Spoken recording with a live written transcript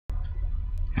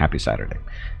Happy Saturday.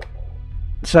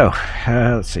 So,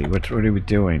 let's see, what are we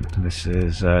doing? This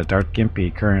is Dark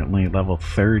Gimpy, currently level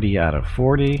 30 out of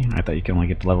 40. I thought you can only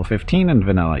get to level 15 in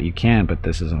vanilla. You can, but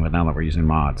this isn't vanilla, we're using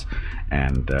mods.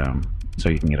 And so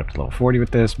you can get up to level 40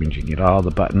 with this, means you can get all the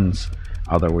buttons,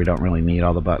 although we don't really need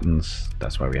all the buttons.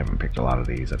 That's why we haven't picked a lot of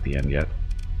these at the end yet,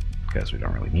 because we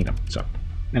don't really need them. So,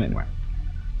 and anyway.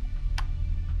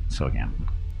 So again,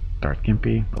 Dark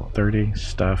Gimpy, level 30,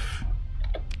 stuff,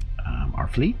 our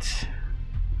fleet.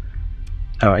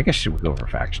 Oh, I guess we should go over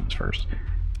factions first.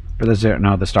 For those that don't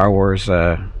know, the Star Wars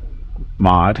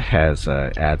mod has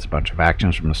adds a bunch of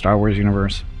factions from the Star Wars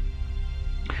universe.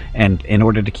 And in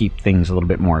order to keep things a little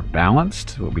bit more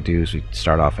balanced, what we do is we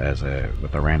start off with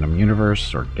a random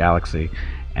universe or galaxy,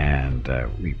 and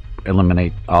we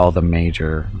eliminate all the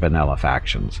major vanilla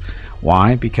factions.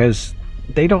 Why? Because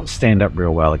they don't stand up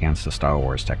real well against the Star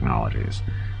Wars technologies.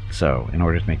 So in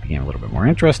order to make the game a little bit more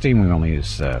interesting, we only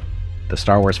use the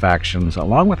Star Wars factions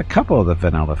along with a couple of the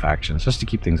vanilla factions just to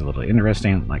keep things a little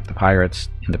interesting, like the Pirates,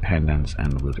 Independents,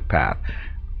 and the Ludic Path.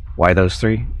 Why those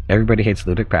three? Everybody hates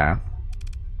Ludic Path,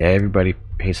 everybody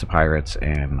hates the Pirates,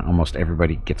 and almost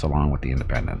everybody gets along with the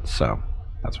Independents. So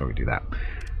that's why we do that.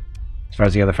 As far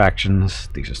as the other factions,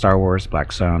 these are Star Wars,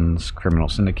 Black Suns, Criminal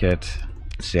Syndicate,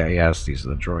 CIS, these are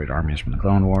the droid armies from the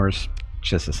Clone Wars,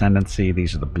 Chiss Ascendancy,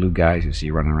 these are the blue guys you see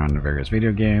running around in various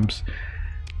video games.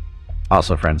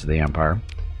 Also Friends of the Empire.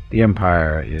 The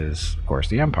Empire is, of course,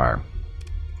 the Empire.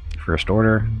 First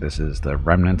Order, this is the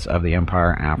remnants of the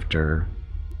Empire after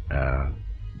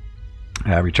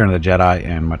Return of the Jedi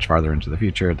and much farther into the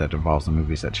future that involves the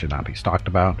movies that should not be talked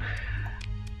about.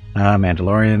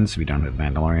 Mandalorians, if you don't know who the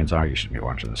Mandalorians are, you shouldn't be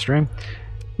watching the stream.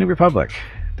 New Republic,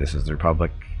 this is the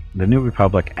Republic, the New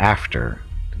Republic after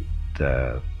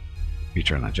the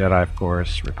Return of the Jedi, of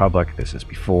course. Republic, this is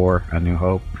before A New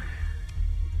Hope.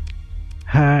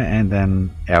 And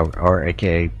then, or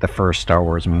aka the first Star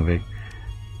Wars movie.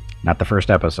 Not the first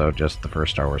episode, just the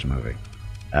first Star Wars movie.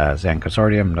 Zan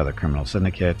Consortium, another criminal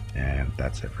syndicate, and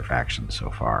that's it for factions so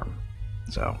far.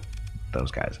 So, those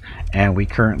guys. And we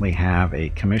currently have a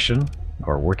commission,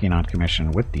 or working on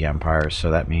commission with the Empire,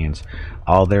 so that means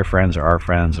all their friends are our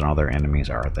friends, and all their enemies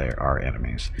are our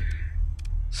enemies.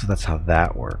 So that's how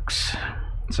that works.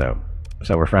 So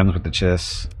we're friends with the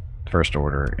Chiss, First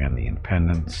Order, and the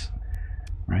Independents.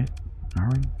 Right? Are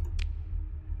we?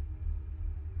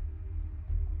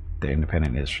 The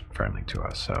Independent is friendly to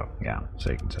us, so yeah,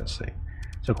 so you can just see.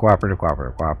 So cooperative,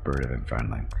 and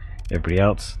friendly. Everybody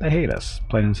else, they hate us,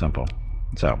 plain and simple.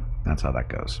 So that's how that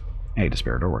goes. Hey,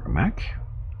 Desperator, welcome back.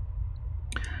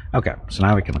 Okay, so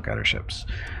now we can look at our ships.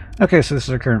 Okay, so this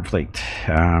is our current fleet.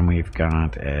 We've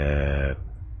got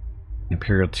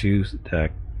Imperial 2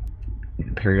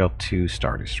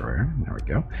 Star Destroyer. There we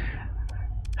go.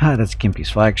 That's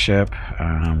Gimpy's flagship.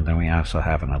 Then we also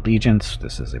have an Allegiance.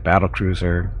 This is a battle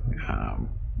cruiser.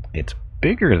 It's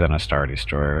bigger than a Star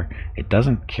Destroyer. It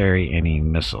doesn't carry any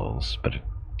missiles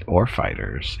or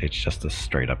fighters. It's just a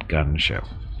straight up gunship.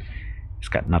 It's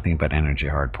got nothing but energy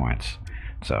hardpoints.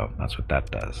 So that's what that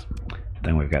does.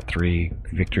 Then we've got 3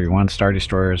 Victory 1 Star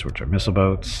Destroyers, which are missile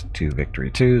boats, 2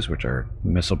 Victory 2s, which are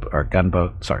missile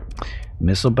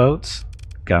boats,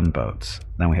 gunboats.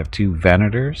 Then we have 2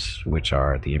 Venators, which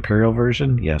are the Imperial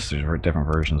version. Yes, there's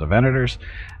different versions of Venators.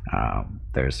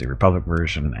 There's the Republic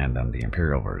version and then the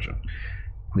Imperial version.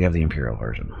 We have the Imperial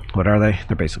version. What are they?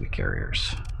 They're basically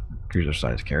carriers,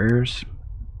 cruiser-sized carriers.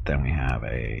 Then we have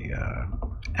a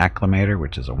Acclamator,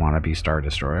 which is a wannabe Star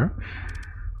Destroyer.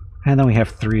 And then we have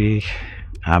 3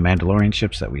 Mandalorian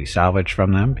ships that we salvage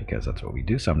from them, because that's what we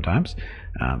do sometimes.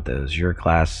 The Azure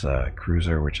class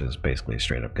cruiser, which is basically a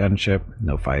straight up gunship,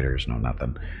 no fighters, no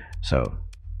nothing. So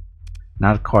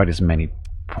not quite as many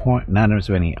not as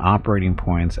many operating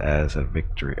points as a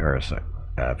Victory or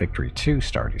a Victory 2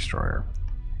 Star Destroyer,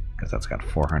 because that's got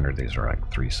 400. These are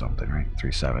like 3 something, right?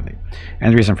 370.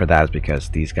 And the reason for that is because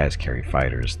these guys carry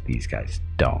fighters, these guys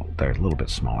don't. They're a little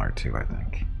bit smaller too, I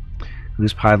think.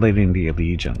 Who's piloting the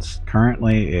Allegiance?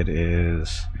 Currently it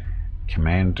is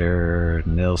Commander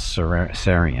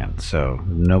Nilsarian, so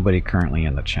nobody currently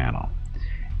in the channel.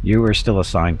 You are still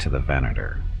assigned to the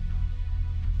Venator,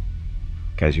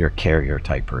 because you're a carrier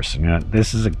type person. You know,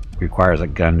 this requires a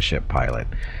gunship pilot.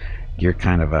 You're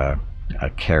kind of a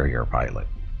carrier pilot.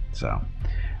 So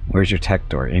where's your tech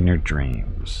door? In your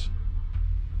dreams.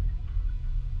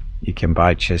 You can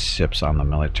buy Chiss ships on the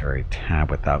military tab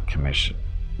without commission,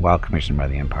 while commissioned by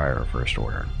the Empire or First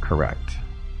Order. Correct.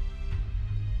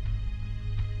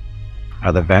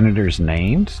 Are the Venators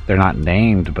named? They're not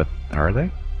named, but are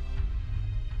they?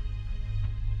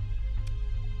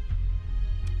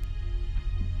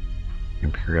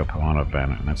 Imperial Pomona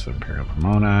Venom. That's Imperial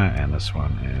Pomona, and this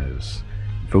one is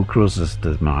Vukrul's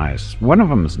Demise. One of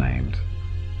them is named.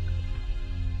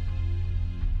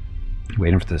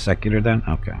 Waiting for the Secutor then?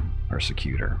 Okay. Or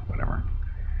Secutor, whatever.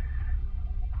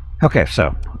 Okay,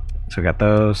 so we got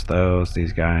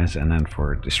these guys, and then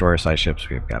for destroyer size ships,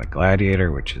 we've got a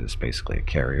Gladiator, which is basically a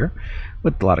carrier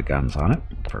with a lot of guns on it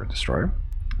for a destroyer.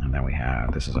 And then we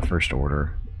have, this is a first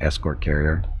order escort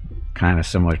carrier, kind of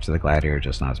similar to the Gladiator,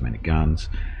 just not as many guns.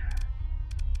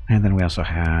 And then we also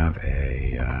have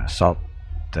a assault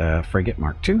frigate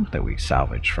Mark II that we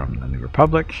salvaged from the New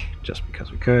Republic, just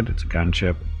because we could. It's a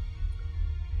gunship.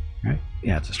 Right?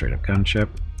 Yeah, it's a straight up gunship.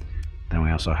 Then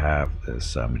we also have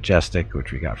this Majestic,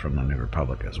 which we got from the New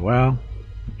Republic as well.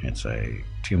 It's a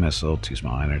 2 missile, 2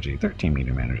 small energy, 13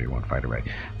 medium energy, 1 fighter ray.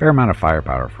 Fair amount of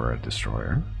firepower for a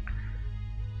destroyer.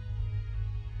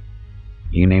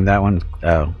 You named that one?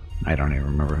 Oh, I don't even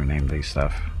remember who named these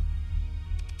stuff.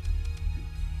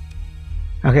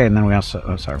 Okay, and then we also,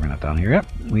 oh sorry, we're not down here yet.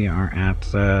 We are at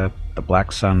the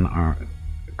Black Sun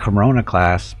Corona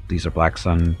class. These are Black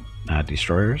Sun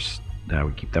destroyers.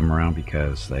 We keep them around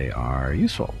because they are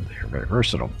useful. They're very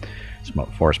versatile.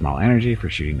 4 small energy for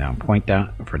shooting down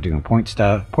for doing point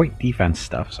defense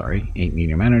stuff. Sorry, 8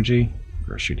 medium energy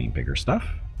for shooting bigger stuff.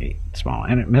 8 small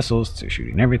missiles to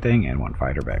shooting everything, and 1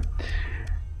 fighter bay.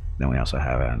 Then we also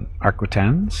have an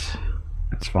Arquitens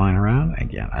that's flying around.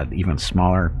 Again, an even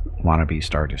smaller wannabe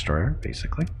Star Destroyer,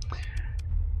 basically.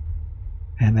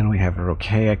 And then we have a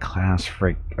Rokea class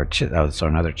frigate, or so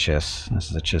another Chiss. This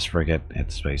is a Chiss frigate.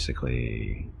 It's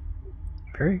basically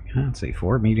very, let's see,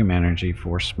 4 medium energy,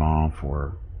 4 small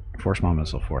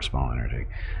missile, 4 small energy.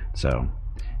 So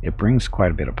it brings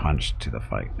quite a bit of punch to the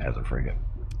fight as a frigate.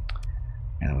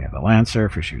 And then we have the Lancer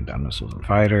for shooting down missiles and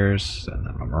fighters, and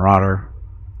then the Marauder.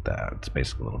 That's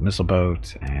basically a little missile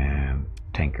boat, and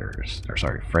tankers, or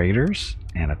sorry, freighters,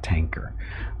 and a tanker.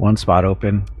 1 spot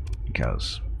open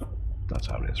because that's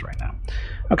how it is right now.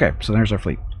 Okay, so there's our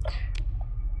fleet.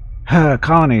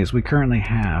 Colonies. We currently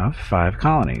have 5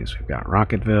 colonies. We've got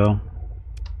Rocketville,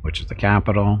 which is the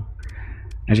capital.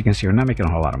 As you can see, we're not making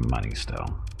a whole lot of money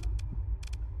still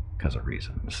because of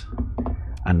reasons.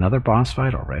 Another boss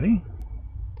fight already?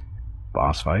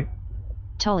 Boss fight?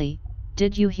 Tully,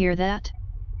 did you hear that?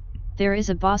 There is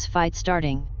a boss fight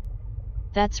starting.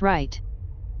 That's right.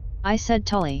 I said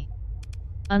Tully.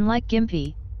 Unlike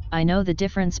Gimpy, I know the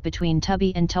difference between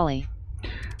Tubby and Tully.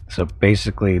 So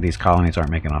basically these colonies aren't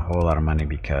making a whole lot of money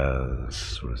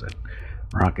because, what is it?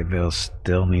 Rocketville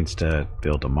still needs to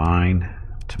build a mine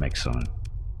to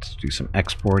do some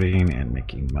exporting and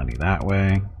making money that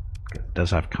way. It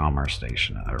does have commerce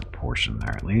station, or portion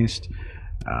there at least.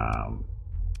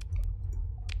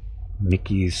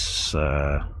 Mickey's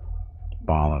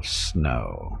ball of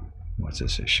snow. What's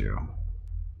this issue?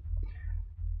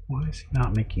 Why is he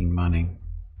not making money?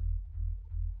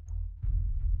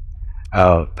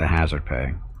 Oh, the hazard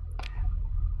pay.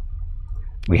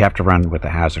 We have to run with the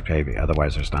hazard pay,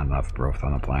 otherwise there's not enough growth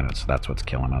on the planet, so that's what's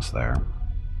killing us there.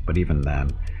 But even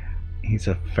then, he's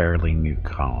a fairly new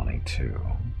colony too.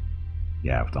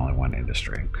 Yeah, with only 1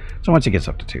 industry. So once he gets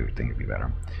up to 2, I think it'd be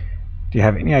better. Do you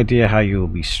have any idea how you will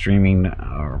be streaming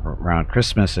around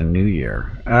Christmas and New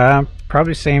Year?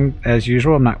 Probably same as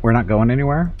usual. We're not going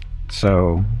anywhere,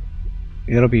 so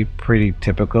it'll be pretty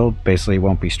typical. Basically,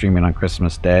 won't be streaming on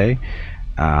Christmas Day,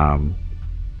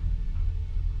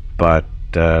 but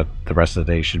the rest of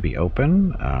the day should be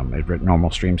open.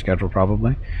 Normal stream schedule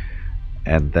probably,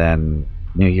 and then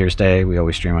New Year's Day we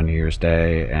always stream on New Year's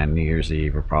Day, and New Year's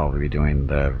Eve we'll probably be doing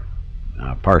the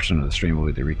portion of the stream will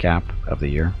be the recap of the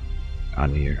year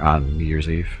on New Year's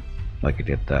Eve, like we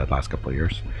did the last couple of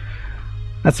years.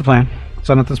 That's the plan.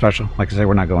 So nothing special. Like I say,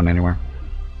 we're not going anywhere.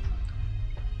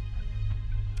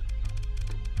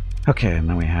 Okay, and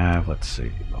then we have, let's see,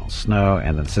 snow,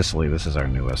 and then Sicily. This is our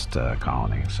newest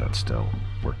colony, so it's still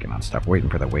working on stuff, waiting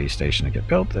for the way station to get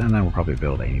built, and then we'll probably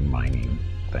build a mining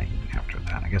thing after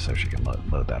that. I guess I should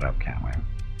load that up, can't we?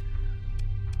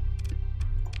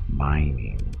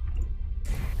 Mining.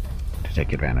 To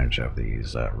take advantage of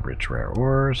these rich rare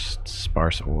ores,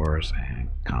 sparse ores, and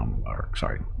common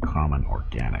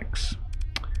organics.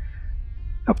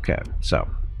 Okay, so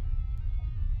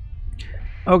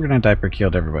Ogre and Diaper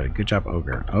killed everybody. Good job,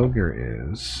 Ogre.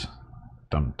 Ogre is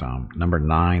number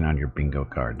 9 on your bingo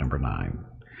card. Number 9.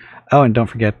 Oh, and don't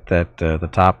forget that the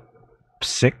top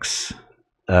 6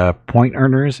 point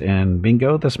earners in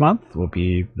bingo this month will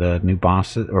be the new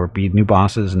bosses, or be new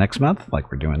bosses next month, like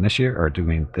we're doing this year, or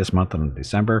doing this month in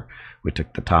December. We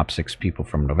took the top 6 people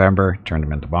from November, turned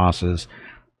them into bosses,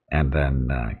 and then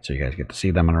so you guys get to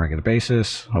see them on a regular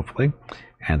basis, hopefully.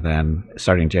 And then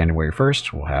starting January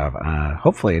 1st, we'll have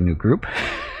hopefully a new group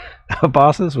of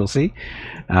bosses. We'll see.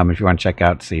 If you want to check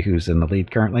out, see who's in the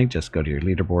lead currently, just go to your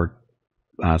leaderboard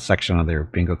section of their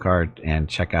bingo card and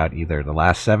check out either the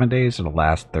last 7 days or the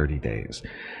last 30 days.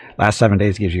 Last 7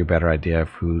 days gives you a better idea of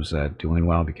who's doing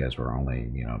well, because we're only,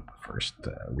 the first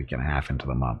week and a half into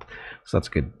the month. So that's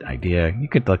a good idea. You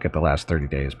could look at the last 30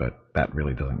 days, but that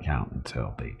really doesn't count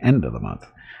until the end of the month.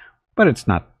 But it's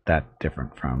not that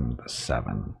different from the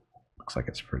 7. Looks like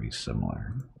it's pretty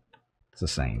similar. It's the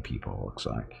same people, looks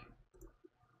like.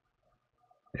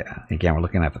 Yeah, again, we're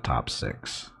looking at the top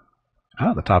 6.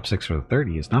 Oh, the top 6 for the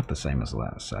 30 is not the same as the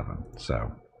last 7.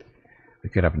 So we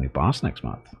could have a new boss next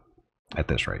month at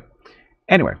this rate.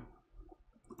 Anyway,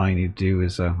 all you need to do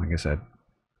is, like I said,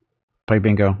 play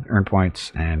bingo, earn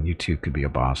points, and you too could be a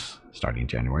boss starting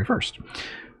January 1st.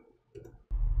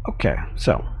 Okay,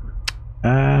 so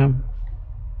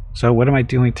what am I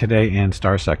doing today in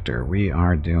Starsector? We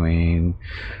are trying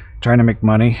to make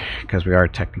money, because we are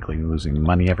technically losing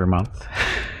money every month.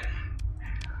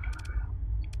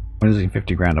 We're losing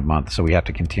 50 grand a month, so we have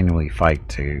to continually fight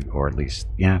to, or at least,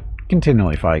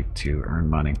 continually fight to earn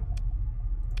money,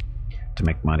 to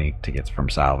make money, to get from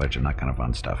salvage and that kind of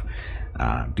fun stuff.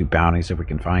 Do bounties if we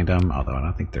can find them, although I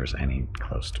don't think there's any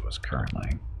close to us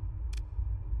currently.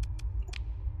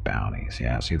 Bounties,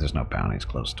 yeah, see, there's no bounties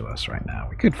close to us right now.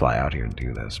 We could fly out here and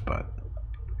do this, but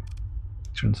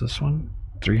which one's this one?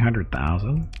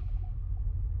 300,000?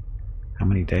 How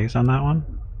many days on that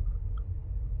one?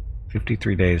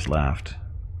 53 days left.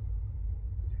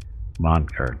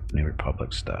 New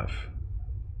Republic stuff.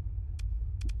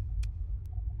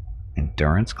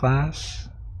 Endurance class?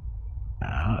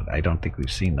 I don't think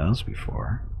we've seen those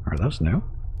before. Are those new?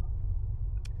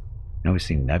 No, we've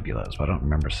seen nebulas, but I don't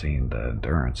remember seeing the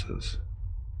endurances.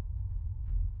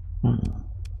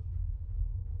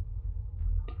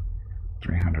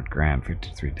 300 grand,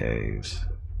 53 days.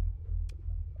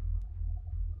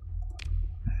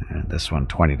 And this one,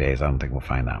 20 days. I don't think we'll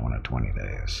find that one at 20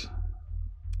 days.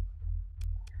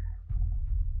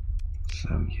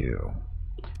 So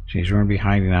she's going to be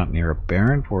hiding out near a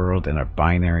barren world in a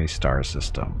binary star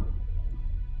system.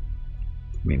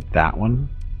 I mean, that one?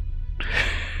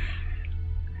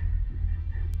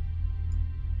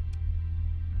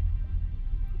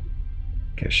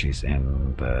 Because she's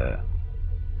in the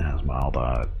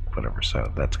Esmeralda, whatever,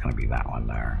 so that's going to be that one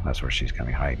there. That's where she's going to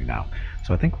be hiding out.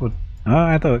 So I think we'll... Oh,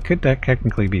 I thought it could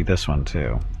technically be this one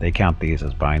too. They count these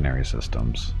as binary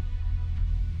systems.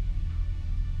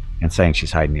 And saying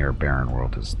she's hiding near a barren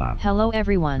world is not Hello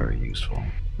everyone. Very useful.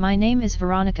 My name is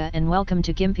Veronica and welcome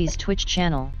to Gimpy's Twitch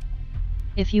channel.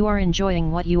 If you are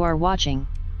enjoying what you are watching,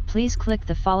 please click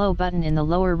the follow button in the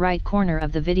lower right corner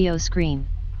of the video screen.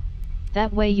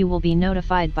 That way you will be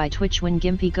notified by Twitch when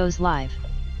Gimpy goes live.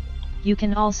 You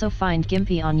can also find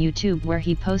Gimpy on YouTube, where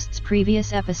he posts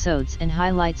previous episodes and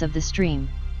highlights of the stream.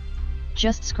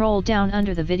 Just scroll down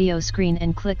under the video screen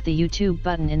and click the YouTube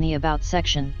button in the About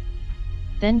section.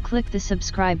 Then click the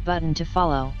subscribe button to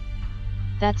follow.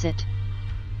 That's it.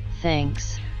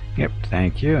 Thanks. Yep,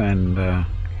 thank you, and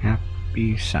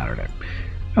happy Saturday.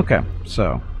 Okay,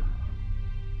 so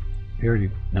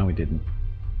no, we didn't.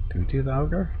 Did we do the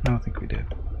ogre? I don't think we did.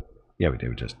 Yeah, we did.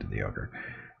 We just did the ogre.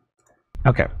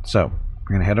 Okay, so we're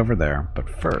going to head over there, but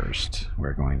first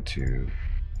we're going to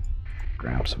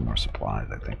grab some more supplies,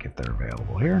 I think, if they're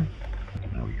available here.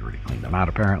 No, we already cleaned them out,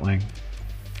 apparently.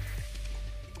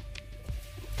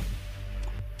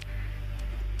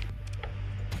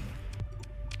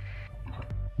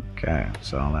 Okay,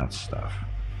 so all that stuff.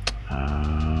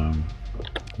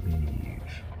 Leave.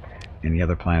 Any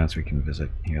other planets we can visit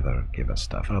here that'll give us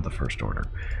stuff? Oh, the First Order.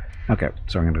 Okay,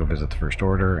 so we're going to go visit the First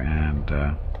Order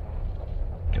and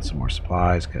get some more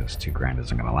supplies, because 2 grand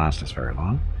isn't going to last us very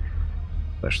long,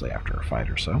 especially after a fight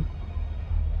or so.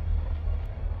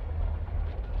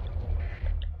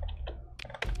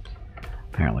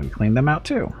 Apparently we cleaned them out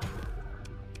too.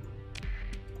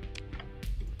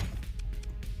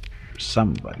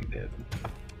 Somebody did.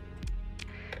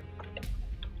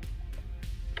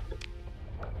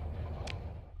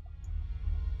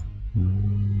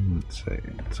 Let's see.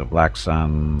 So Black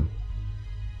Sun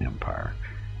Empire.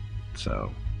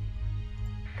 So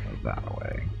go that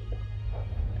away.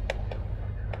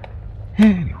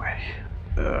 Anyway,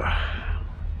 I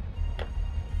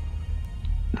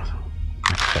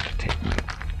forgot to take my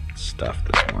stuff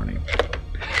this morning.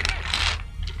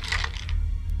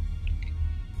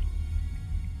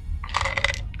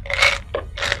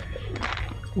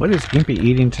 What is Gimpy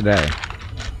eating today?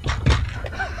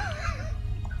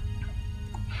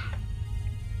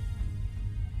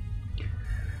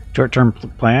 Short-term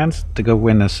plans to go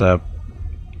win this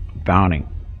bounty.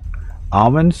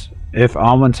 Almonds? If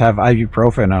almonds have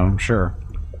ibuprofen, I'm sure.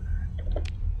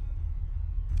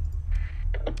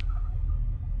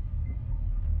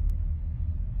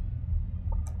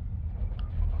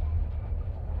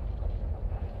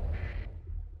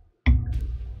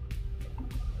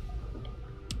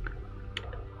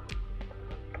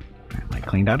 I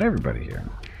cleaned out everybody here.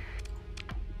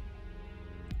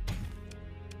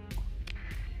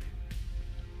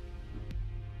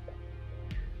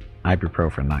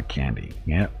 Ibuprofen, not candy.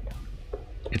 Yep.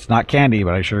 It's not candy,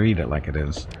 but I sure eat it like it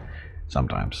is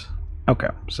sometimes. Okay,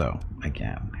 so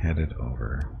again, headed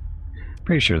over.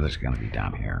 Pretty sure there's going to be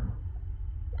down here.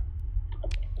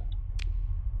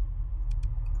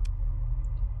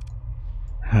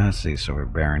 Let's see, so we're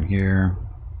Baron here,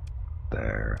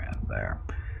 there, and there.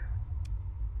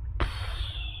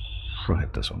 We'll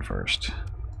hit this one first.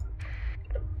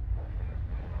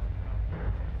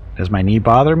 Does my knee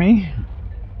bother me?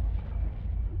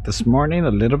 This morning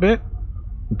a little bit,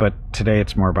 but today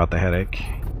it's more about the headache.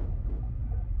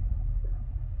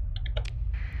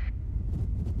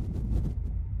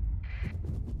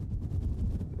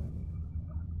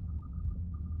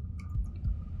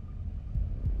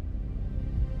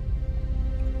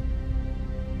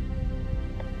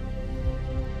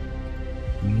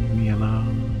 Leave me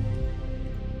alone.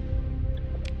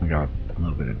 We got a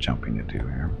little bit of jumping to do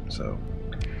here, so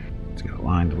let's get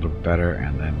aligned a little bit better,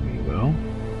 and then we will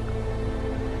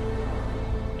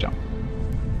jump.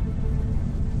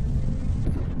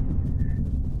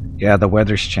 Yeah, the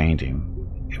weather's changing.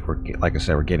 We're, like I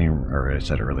said, we're getting, or I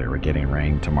said earlier, we're getting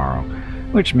rain tomorrow,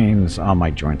 which means all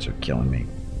my joints are killing me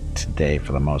today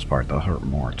for the most part. They'll hurt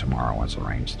more tomorrow once the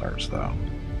rain starts, though.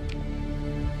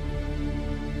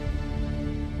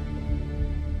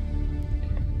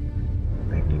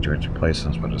 Joints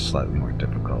replacements, but it's slightly more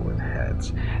difficult with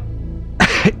heads.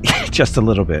 Just a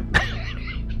little bit.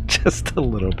 Just a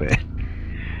little bit.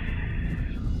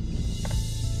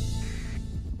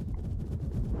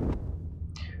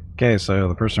 Okay, so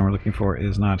the person we're looking for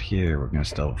is not here. We're going to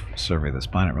still survey this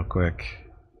planet real quick.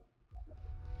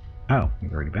 Oh,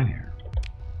 we've already been here.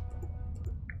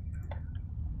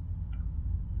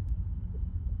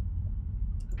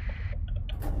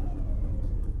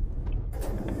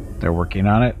 They're working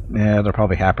on it. Yeah, they'll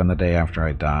probably happen the day after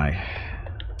I die.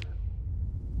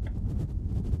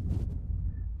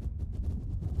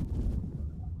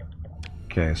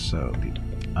 Okay, so the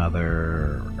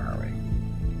other... Where are we?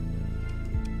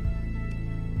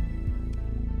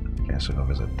 Okay, so go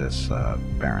visit this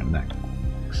Baron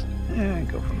next. And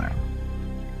go from there.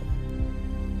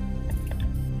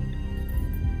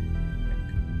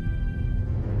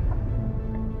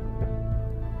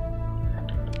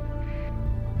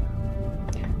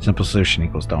 Simple solution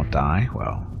equals don't die.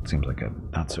 Well, it seems like a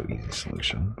not so easy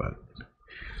solution, but...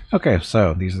 Okay,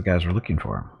 so these are the guys we're looking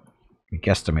for. We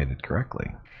guesstimated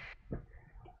correctly.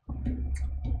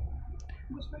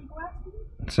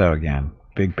 So again,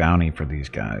 big bounty for these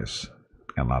guys.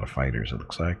 Got a lot of fighters, it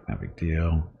looks like. No big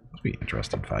deal. It'll be an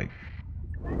interesting fight.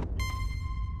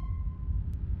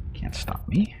 Can't stop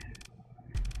me.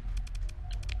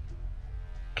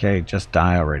 Okay, just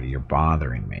die already. You're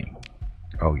bothering me.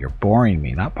 Oh, you're boring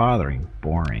me. Not bothering.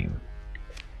 Boring.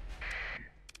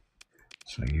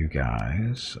 So you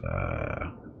guys,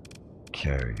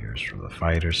 carriers for the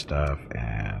fighter stuff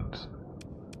and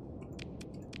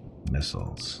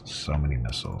missiles. So many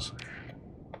missiles.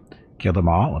 Kill them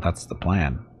all? Well, that's the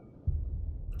plan.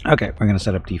 Okay, we're going to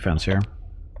set up defense here.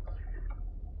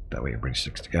 That way everybody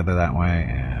sticks together that way,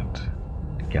 and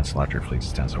against larger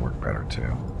fleets it tends to work better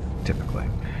too, typically.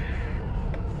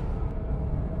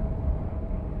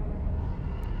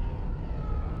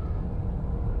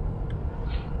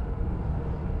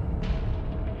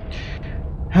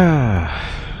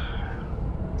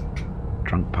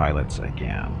 Drunk pilots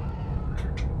again.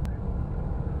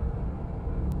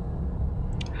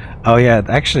 Oh yeah,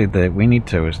 actually we need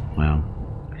to, well,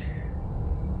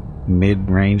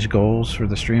 mid-range goals for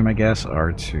the stream, I guess,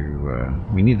 are to,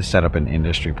 we need to set up an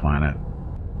industry planet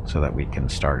so that we can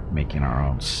start making our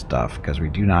own stuff, because we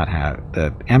do not have,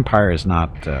 the Empire is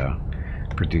not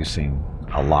producing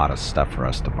a lot of stuff for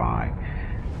us to buy.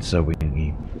 So we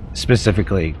need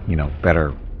specifically, you know,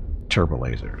 better turbo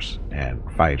lasers and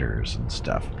fighters and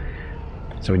stuff.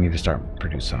 So we need to start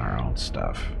producing our own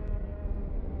stuff.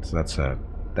 So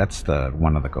that's the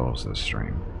one of the goals of the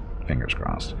stream. Fingers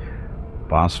crossed.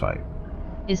 Boss fight.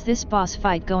 Is this boss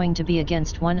fight going to be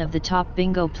against one of the top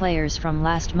bingo players from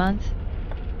last month?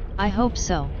 I hope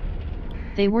so.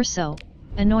 They were so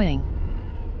annoying.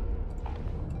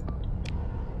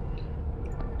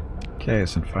 Okay,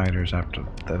 send fighters after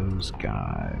those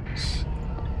guys.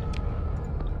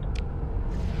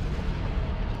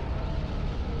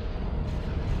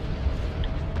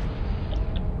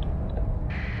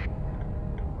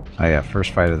 Oh yeah, first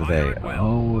fight of the day.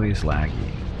 Always laggy.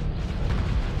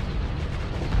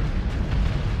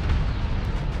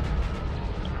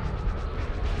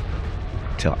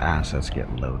 Till assets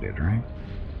get loaded, right?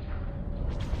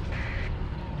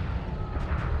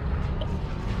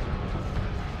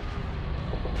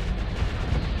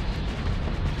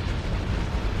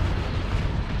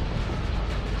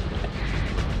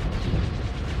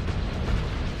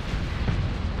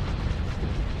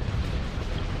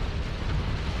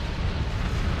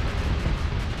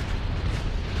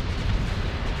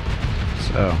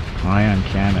 So, ion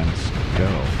cannons, go.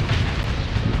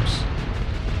 Oops.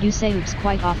 You say oops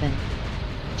quite often.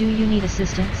 Do you need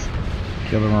assistance?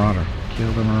 Kill the marauder. Kill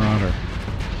the marauder.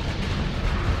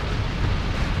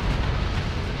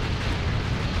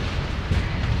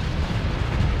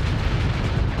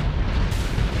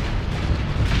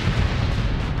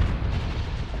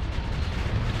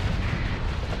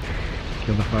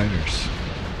 Kill the fighters.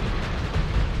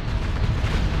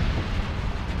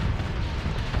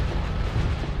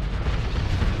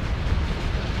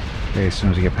 Okay, as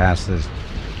soon as we get past this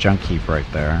junk heap right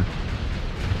there.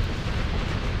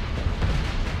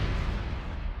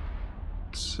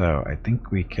 So I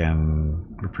think we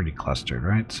can, we're pretty clustered,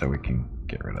 right? So we can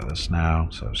get rid of this now,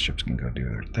 so ships can go do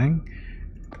their thing.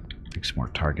 Pick some more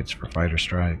targets for fighter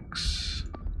strikes.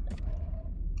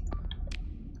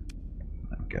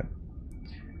 Good.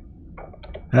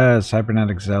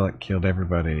 Cybernetic Zealot killed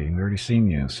everybody. We've already seen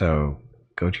you, so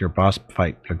go to your boss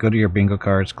fight, or go to your bingo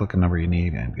cards, click a number you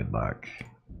need, and good luck.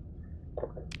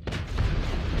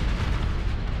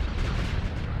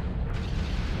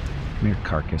 Come here,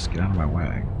 carcass, get out of my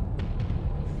way.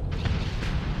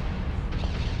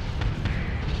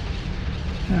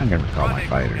 I'm gonna recall my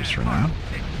fighters for now.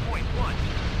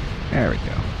 There we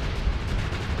go.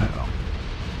 Uh-oh.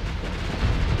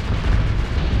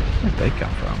 Where'd they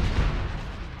come from?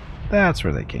 That's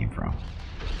where they came from.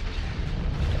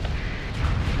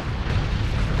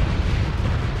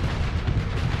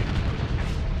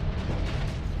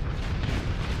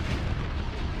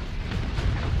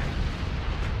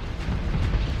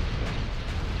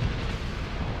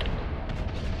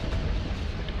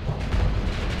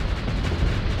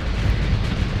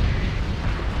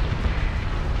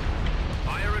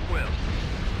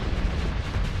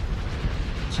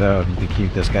 So, did we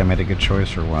keep this guy made a good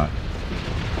choice or what?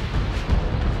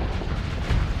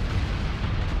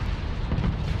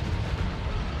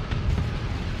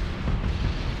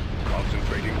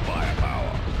 Concentrating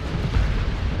firepower.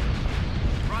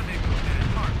 Rendezvous at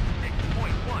mark. Take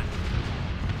point 1.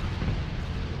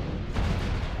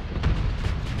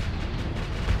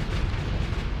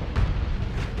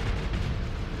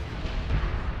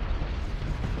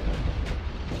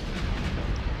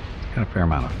 Got a fair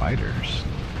amount of fighters.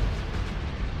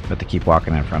 But they keep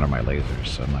walking in front of my lasers,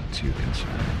 so I'm not too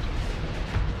concerned.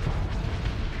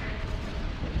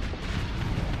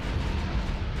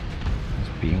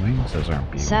 Those B-wings? Those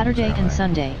aren't B-wings. Saturday are and they?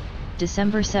 Sunday,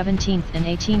 December 17th and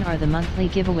 18 are the monthly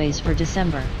giveaways for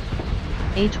December.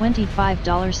 A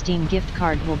 $25 Steam gift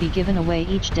card will be given away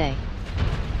each day.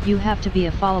 You have to be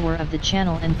a follower of the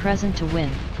channel and present to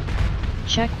win.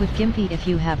 Check with Gimpy if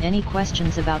you have any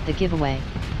questions about the giveaway.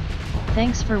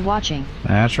 Thanks for watching.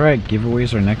 That's right,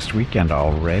 giveaways are next weekend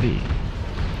already.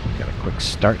 We got a quick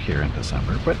start here in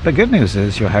December. But the good news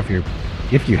is you'll have your,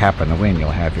 if you happen to win,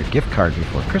 you'll have your gift card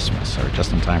before Christmas, or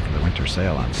just in time for the winter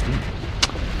sale on Steam.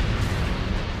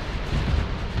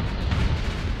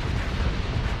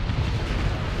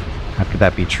 How could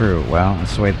that be true? Well,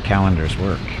 that's the way the calendars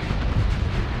work.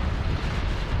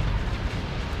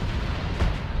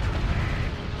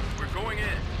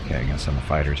 Okay, I'm gonna send the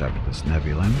fighters after this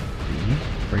Nebulin.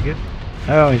 Frigate.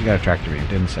 Oh, he's got a tractor beam.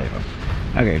 Didn't save him.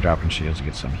 Okay, dropping shields to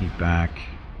get some heat back.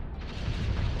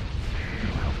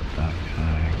 That'll help with that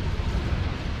guy.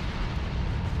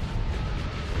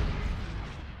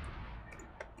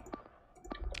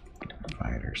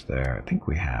 Fighters there. I think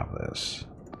we have this.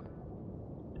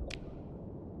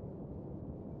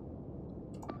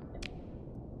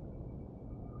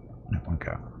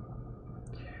 Okay.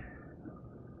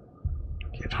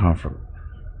 Get home from.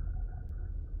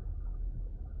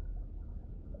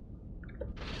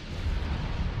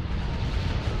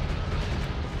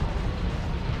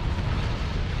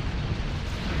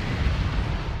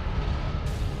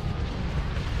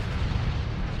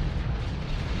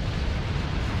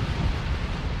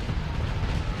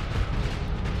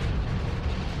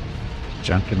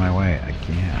 Junk in my way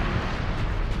again.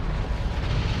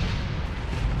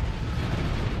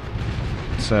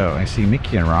 So, I see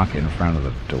Mickey and Rocket in front of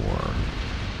the door.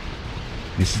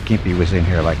 Mrs. Gimpy was in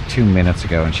here like 2 minutes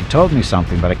ago, and she told me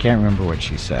something, but I can't remember what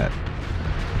she said.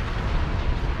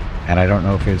 And I don't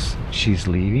know if she's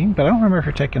leaving, but I don't remember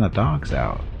her taking the dogs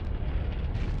out.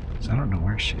 So I don't know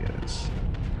where she is.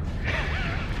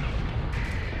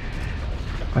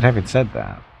 But having said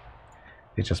that,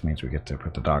 it just means we get to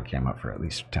put the dog cam up for at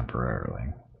least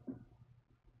temporarily.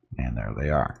 And there they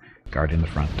are, guarding the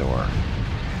front door.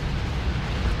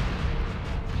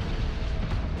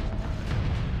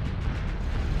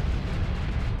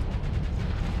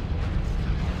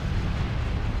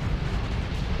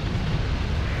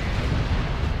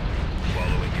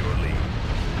 Following your lead.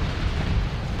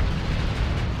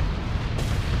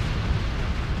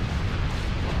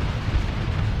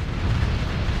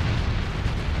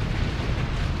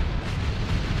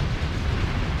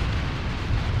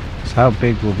 So how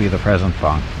big will be the present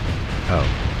font? Oh,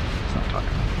 it's not talking.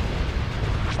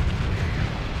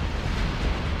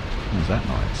 What is that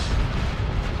noise?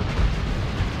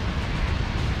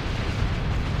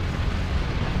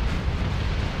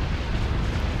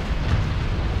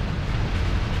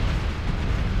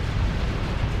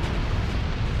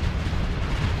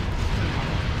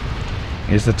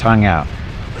 Is the tongue out?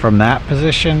 From that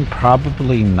position,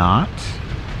 probably not.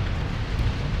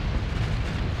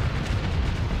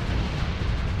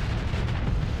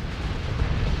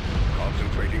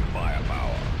 Concentrating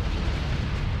firepower.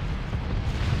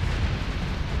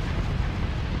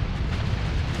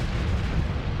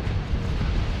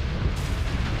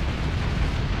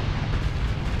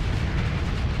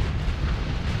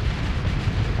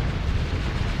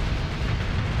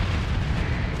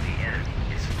 The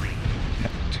enemy is fleeing.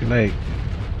 Too late.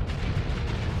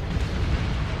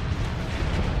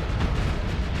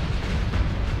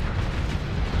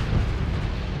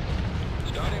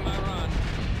 Starting my run.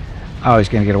 Oh, he's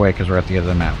gonna get away because we're at the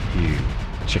other map. You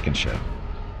chicken shit.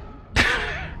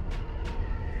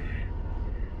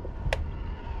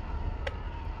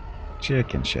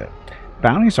 Chicken shit.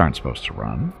 Bounties aren't supposed to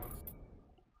run.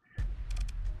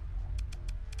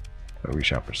 But we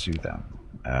shall pursue them.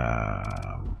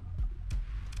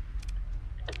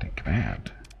 Take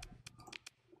command.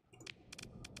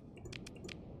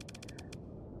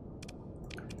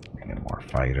 We get more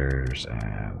fighters,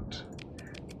 and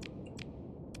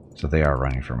so they are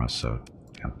running from us, so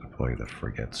we can deploy the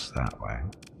frigates that way.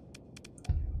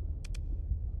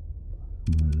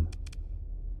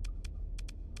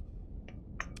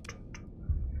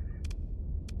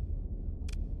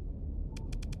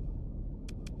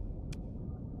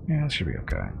 Yeah, that should be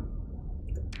okay.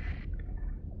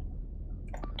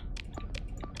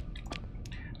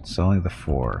 It's only the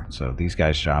 4, so these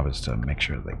guys' job is to make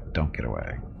sure they don't get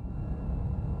away.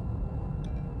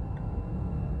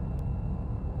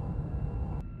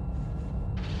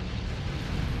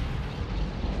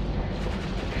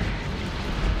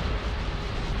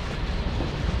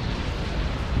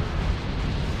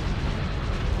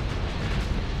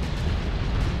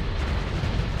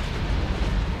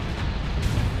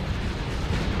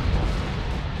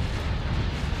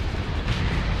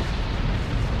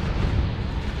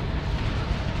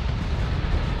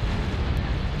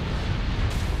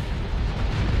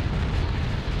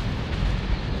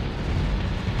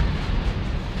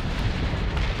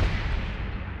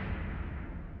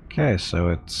 Okay, so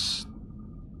it's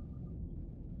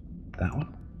that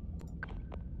one.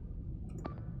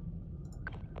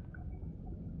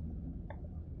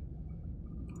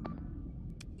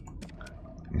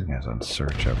 These guys on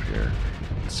search up here.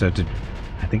 So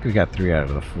I think we got 3 out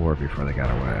of the 4 before they got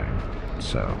away.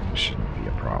 So it shouldn't be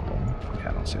a problem. Yeah,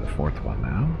 I don't see the 4th one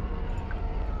now.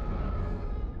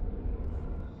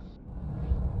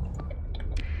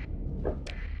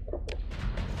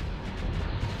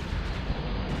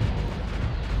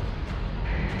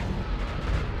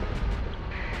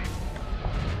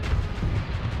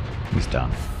 He's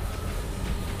done.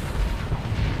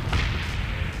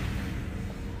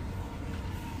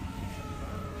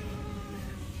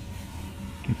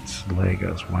 It's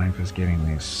Lego's wife is getting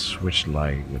me Switch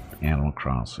Lite with Animal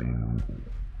Crossing.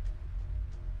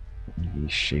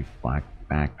 Shaped black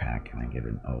backpack, and I get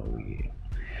an OE.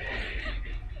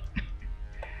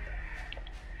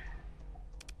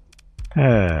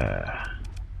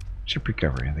 Ship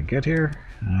recovery. Anything good here?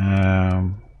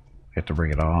 We have to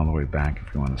bring it all the way back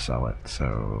if we want to sell it,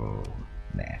 so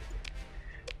nah.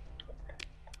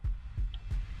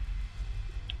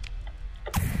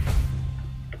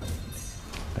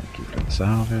 Thank you for the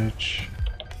salvage.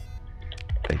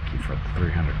 Thank you for the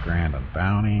 300 grand on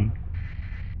bounty.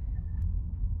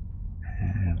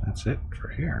 And that's it for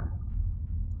here.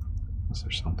 Is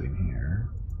there something here?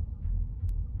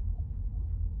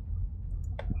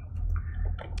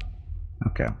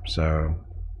 Okay, so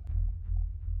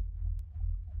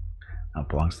that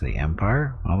belongs to the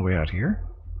Empire all the way out here?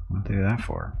 What did they do that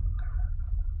for?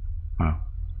 Wow.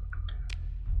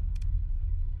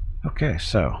 Okay,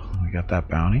 so we got that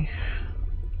bounty.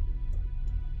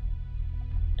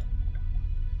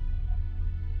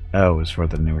 Oh, it was for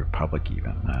the New Republic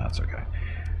even. No, that's okay.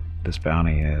 This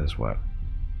bounty is what?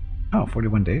 Oh,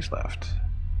 41 days left.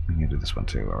 We can do this one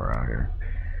too while we're out here.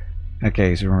 Okay,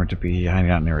 he's rumored to be hiding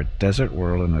out near a desert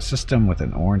world in the system with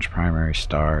an orange primary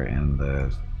star in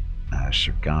the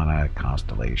Shigana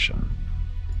constellation.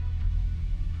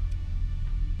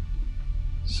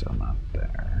 So not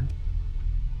there.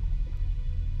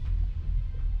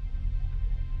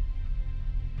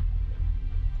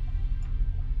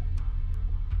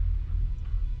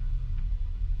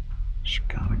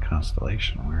 Shigana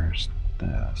constellation, where's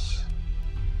this?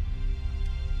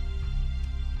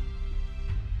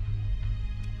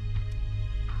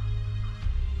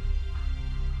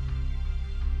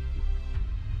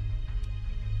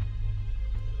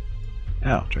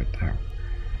 Oh, it's right there.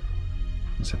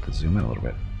 Let's have to zoom in a little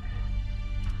bit.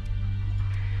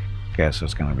 Okay, so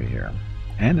it's going to be here.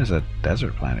 And there's a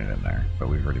desert planet in there, but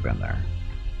we've already been there.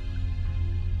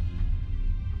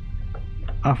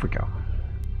 Off we go.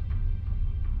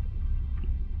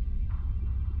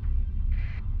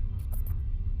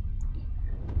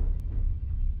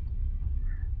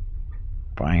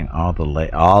 Buying all the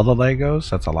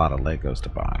Legos? That's a lot of Legos to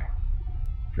buy.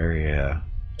 Very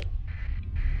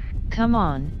Come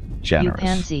on, generous. you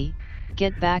pansy.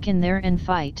 Get back in there and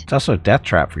fight. It's also a death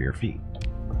trap for your feet.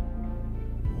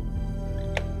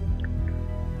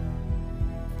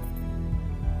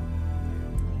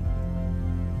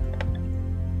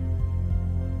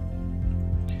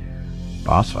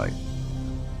 Boss fight.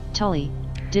 Tully,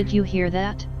 did you hear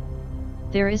that?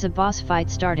 There is a boss fight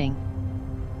starting.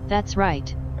 That's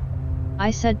right.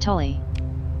 I said Tully.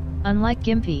 Unlike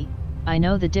Gimpy, I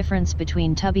know the difference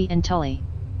between Tubby and Tully.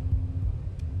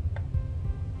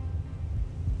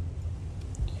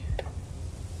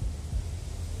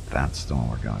 That's the one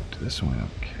we're going to. This one we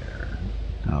don't care.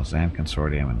 Now, Zan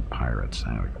Consortium and Pirates.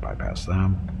 I know we can bypass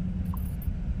them.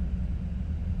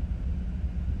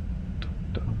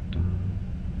 Dun, dun, dun.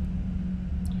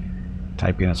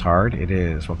 Typing is hard. It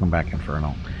is. Welcome back,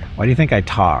 Infernal. Why do you think I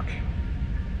talk?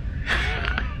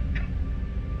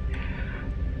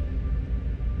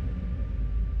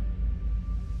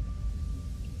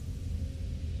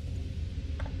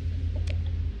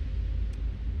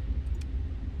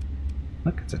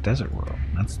 Look, it's a desert world.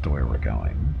 That's the way we're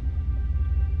going.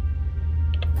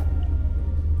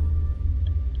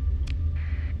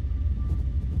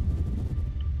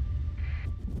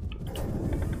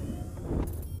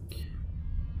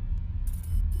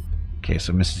 Okay,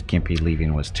 so Mrs. Gimpy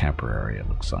leaving was temporary, it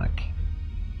looks like.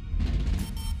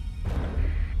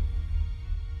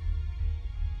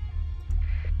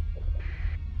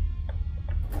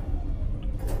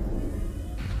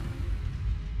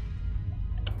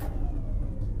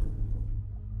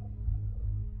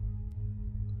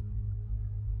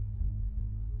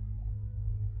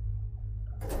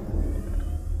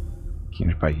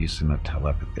 By using the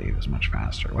telepathy, it was much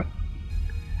faster. What?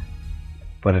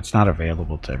 But it's not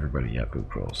available to everybody yet, Boot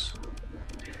Rolls.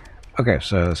 Okay,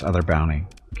 so this other bounty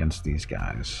against these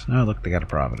guys. Oh, look, they got a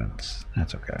Providence.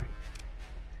 That's okay.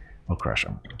 We'll crush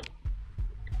them.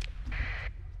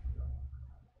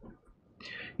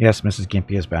 Yes, Mrs.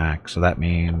 Gimpy is back, so that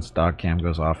means dog cam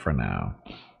goes off for now.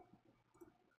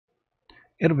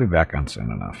 It'll be back on soon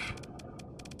enough.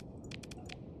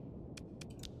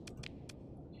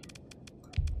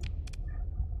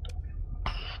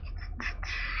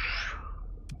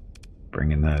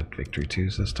 Bring in the Victory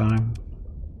 2s this time.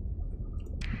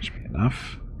 Should be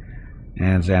enough.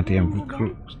 And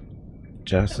Xanthium.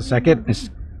 Just a second.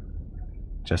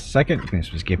 Just a second.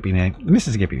 Mrs. Gimpy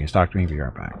needs to talk to me. Be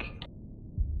right back.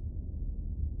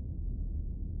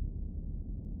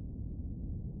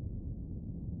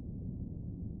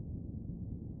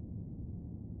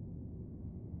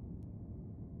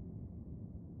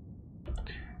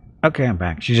 Okay, I'm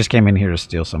back. She just came in here to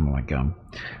steal some of my gum.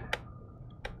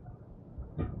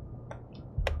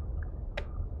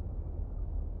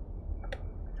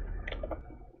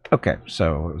 Okay,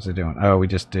 so what was I doing? Oh, we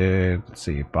just did, let's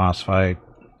see, boss fight.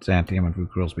 Xanthium and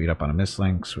Vukrils beat up on a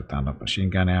Mislinks with not enough machine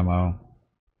gun ammo.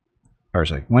 Or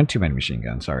sorry, one too many machine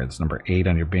guns. Sorry, it's number 8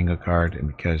 on your bingo card. And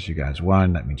because you guys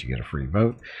won, that means you get a free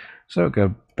vote. So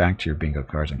go back to your bingo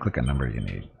cards and click a number you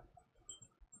need.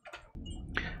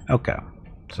 Okay,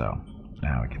 so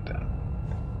now we get done.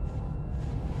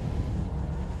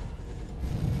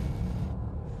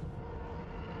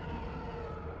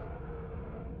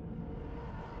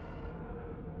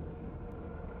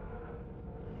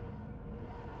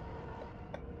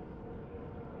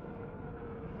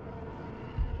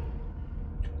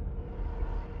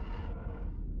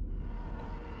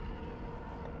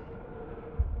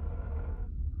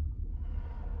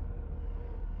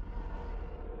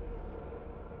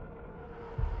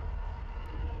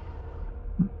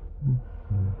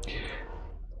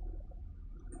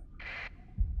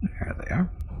 There they are.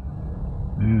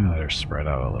 Yeah, they're spread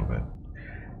out a little bit.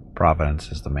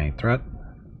 Providence is the main threat.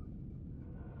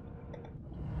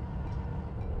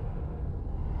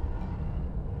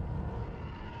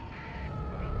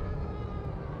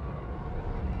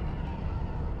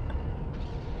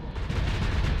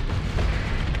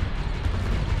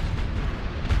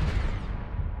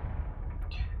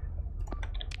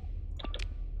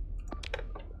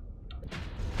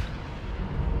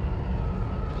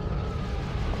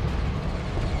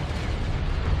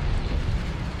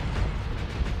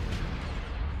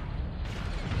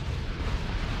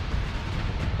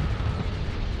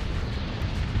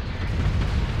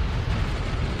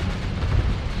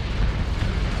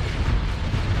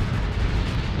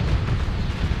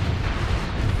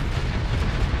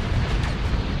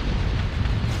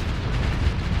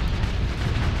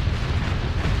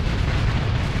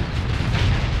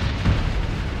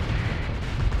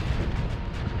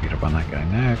 On that guy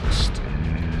next,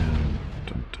 and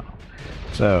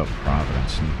so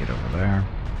Providence, you get over there.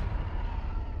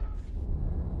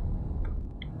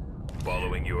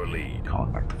 Following your lead.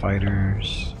 Calling back the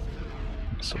fighters.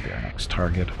 This will be our next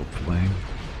target, hopefully.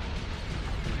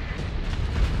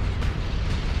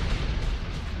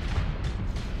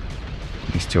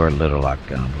 These two are a little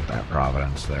outgunned with that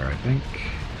Providence there, I think.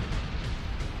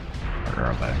 Or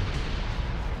are they?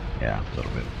 Yeah, a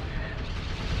little bit.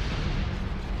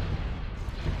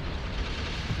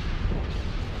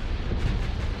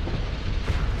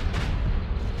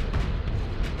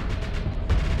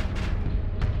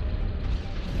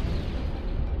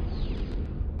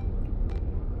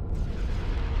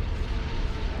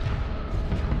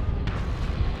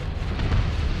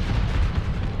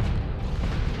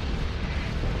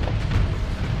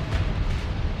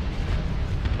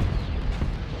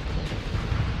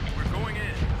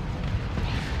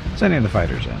 Sending the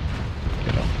fighters in.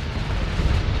 Get them.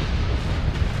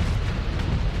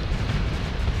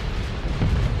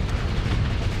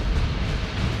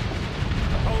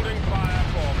 Holding fire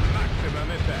for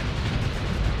maximum effect.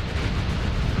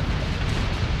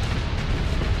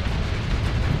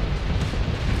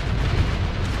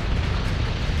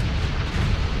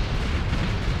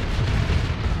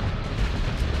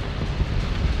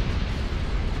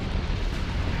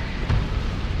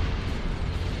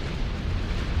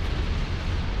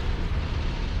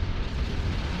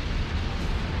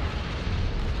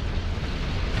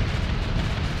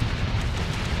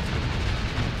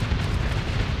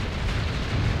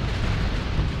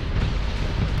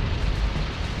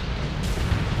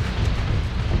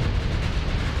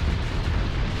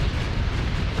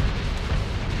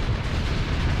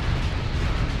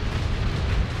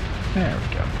 There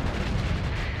we go.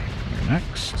 You're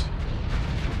next.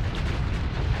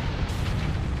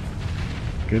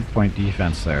 Good point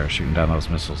defense there, shooting down those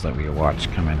missiles that we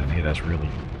watched come in and hit us really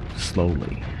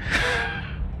slowly.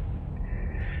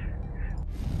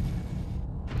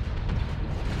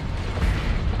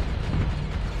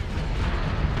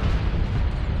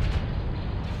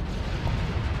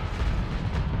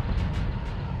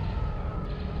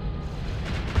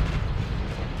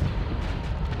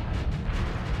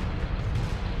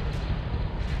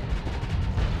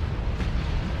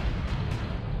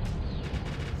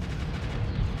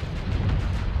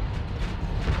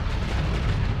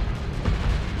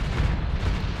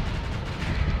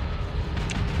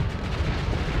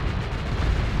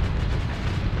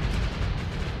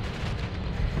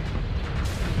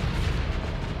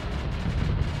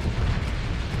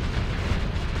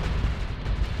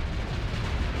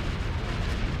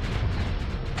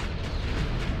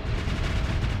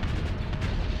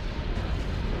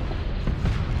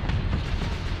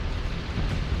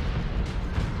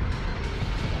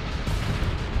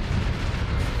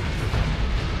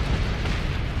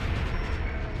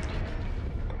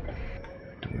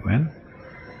 Win?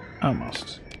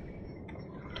 Almost.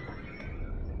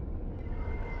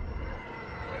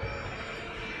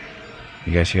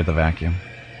 You guys hear the vacuum?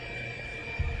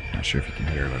 Not sure if you can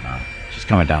hear it or not. She's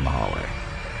coming down the hallway.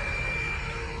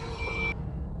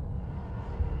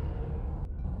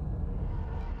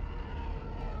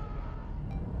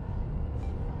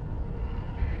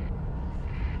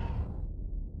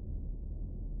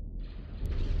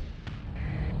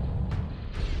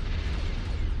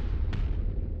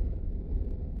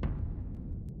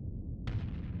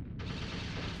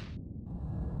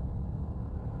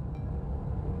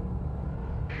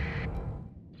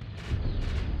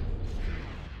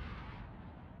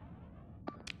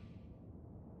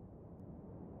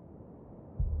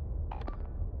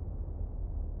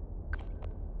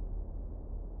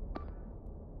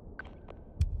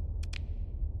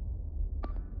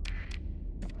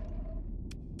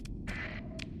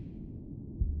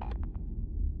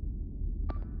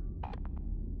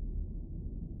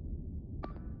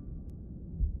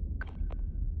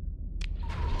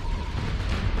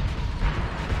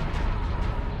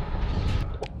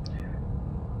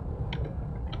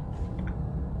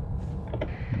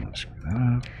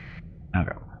 that up.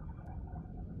 Okay.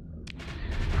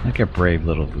 Like a brave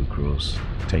little Vukrul's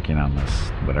taking on this,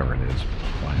 whatever it is,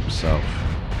 by himself,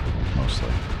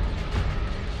 mostly.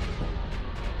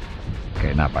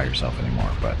 Okay, not by yourself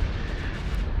anymore, but...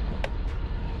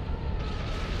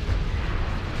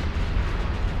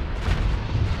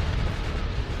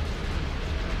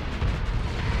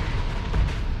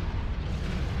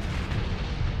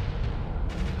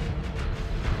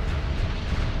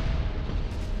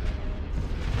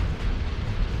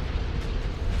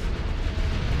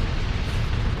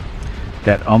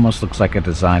 That almost looks like a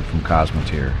design from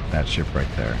Cosmotier, that ship right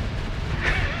there.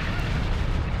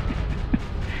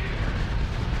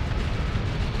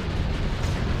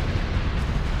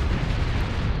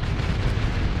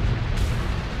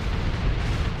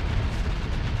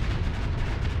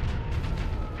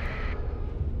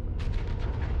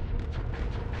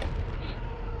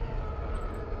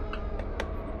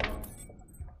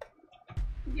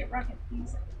 Get Rocket,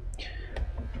 please.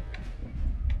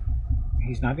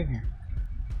 He's not in here.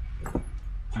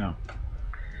 Oh.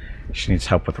 She needs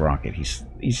help with Rocket. He's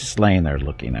just laying there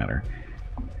looking at her.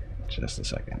 Just a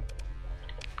second.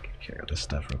 Take care of this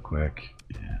stuff real quick.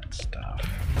 And stuff.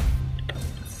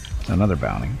 Another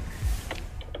bounty.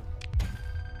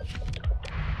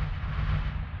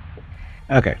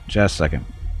 Okay, just a second.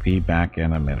 Be back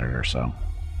in a minute or so.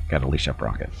 Gotta leash up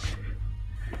Rocket.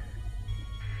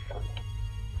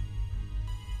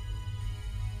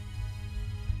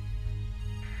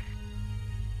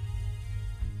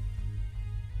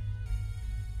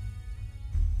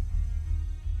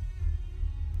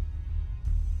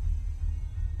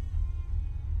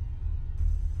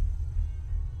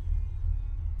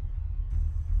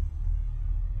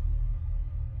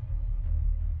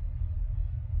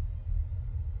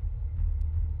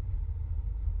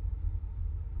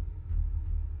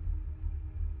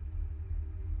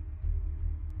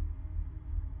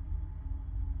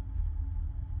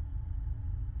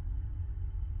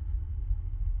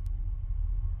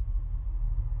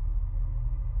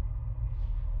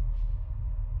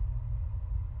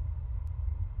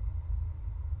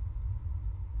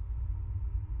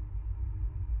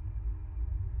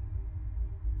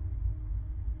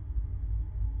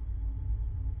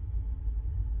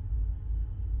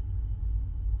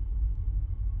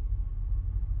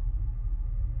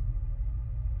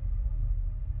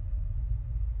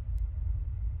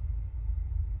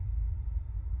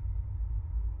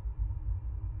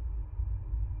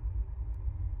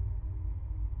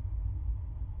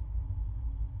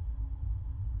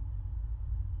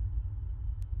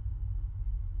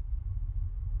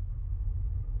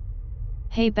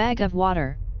 Hey bag of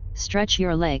water, stretch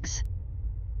your legs.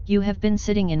 You have been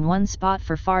sitting in one spot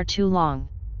for far too long.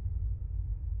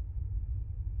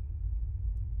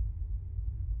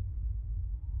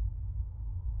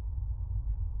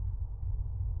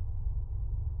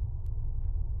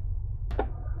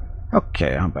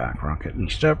 Okay, I'm back. Rocket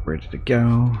leashed up, ready to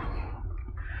go.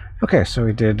 Okay, so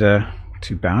we did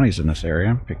 2 bounties in this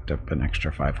area. Picked up an extra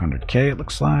 500k, it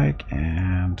looks like,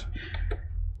 and...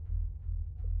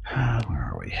 where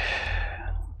are we?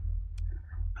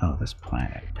 Oh, this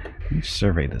planet. We've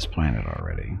surveyed this planet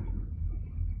already.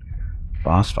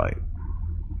 Boss fight.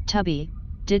 Tubby,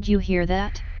 did you hear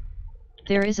that?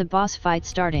 There is a boss fight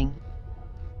starting.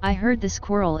 I heard the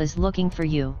squirrel is looking for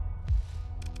you.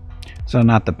 So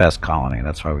not the best colony.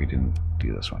 That's why we didn't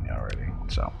do this one yet already.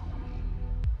 So.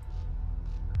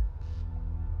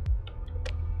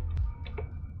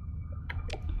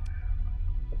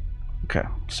 Okay,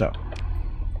 so.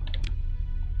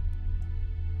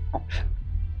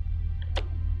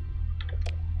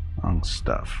 Wrong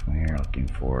stuff. We're looking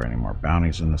for any more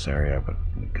bounties in this area, but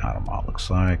we got them all, looks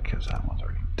like, because that one's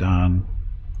already done.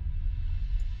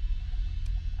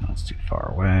 That's too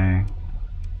far away.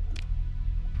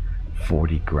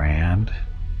 40 grand?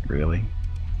 Really?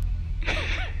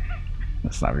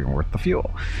 That's not even worth the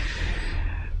fuel.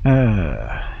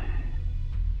 Are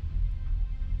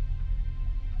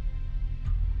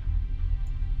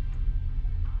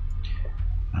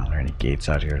there any gates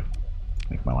out here to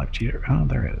make my life cheater? Oh,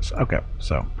 there is. Okay,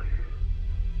 so.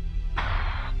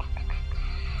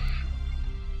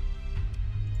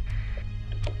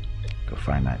 Go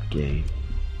find that gate.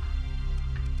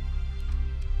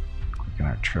 Quicken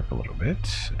our trip a little bit,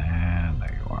 and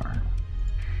there you are.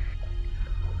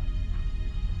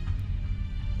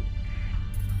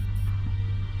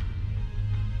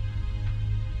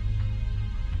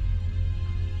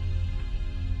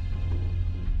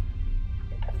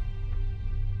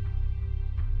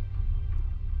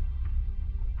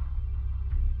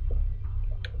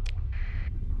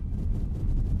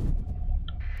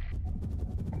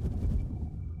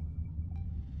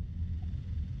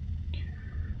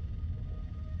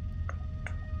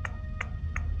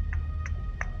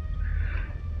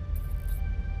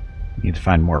 need to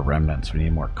find more remnants. We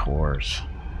need more cores.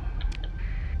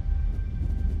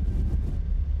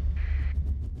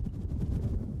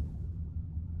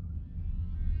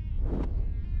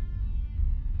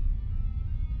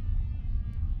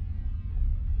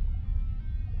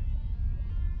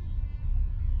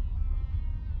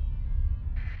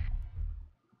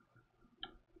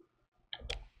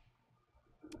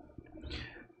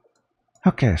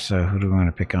 Okay, so who do we want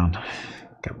to pick on?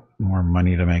 Got more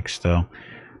money to make still.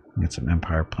 Get some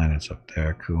Empire planets up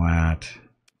there. Kuat.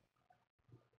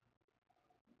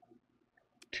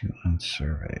 2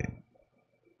 unsurveyed.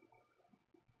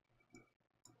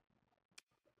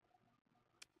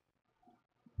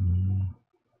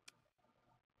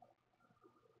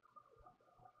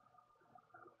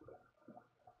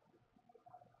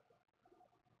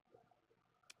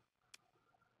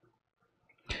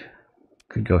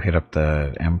 Could go hit up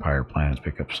the Empire planets,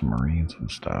 pick up some Marines and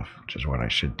stuff, which is what I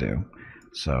should do.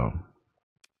 So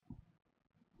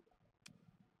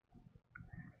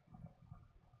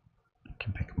I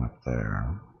can pick them up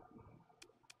there.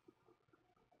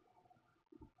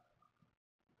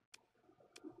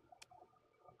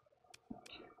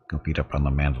 Go beat up on the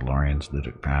Mandalorians,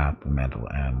 Ludic Path, the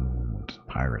and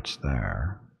pirates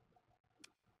there.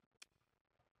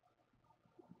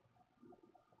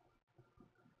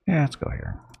 Yeah, let's go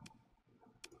here.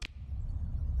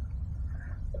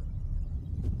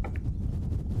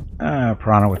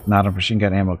 Piranha with not a machine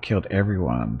gun ammo killed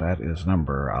everyone. That is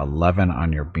number 11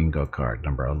 on your bingo card.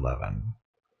 Number 11.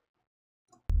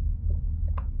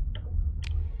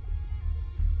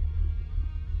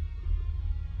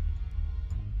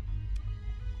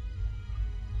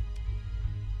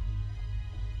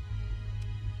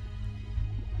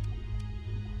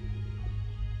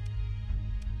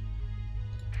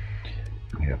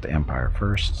 We have the Empire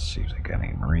first. See if they got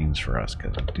any Marines for us,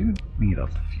 because I do need a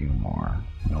few more.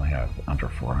 We only have under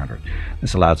 400.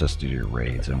 This allows us to do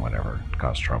raids and whatever,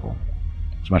 cause trouble.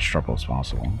 As much trouble as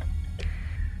possible.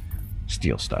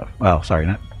 Steal stuff. Well, sorry,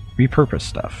 not repurpose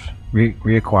stuff.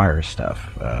 Reacquire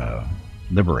stuff.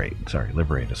 Liberate. Sorry,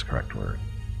 liberate is the correct word.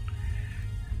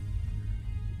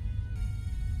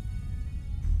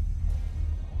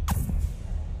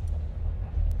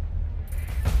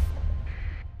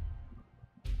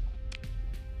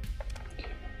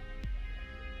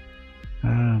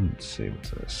 Let's see, what's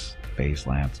this? Phase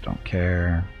Lance, don't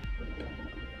care.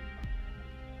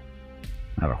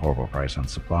 Not a horrible price on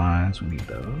supplies, we need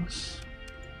those.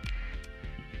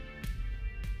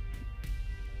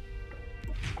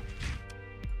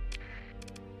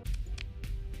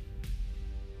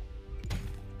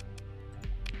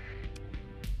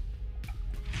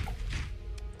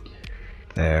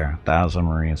 There, 1,000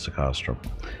 Marines to cause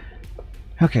trouble.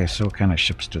 Okay, so what kind of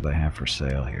ships do they have for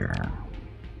sale here?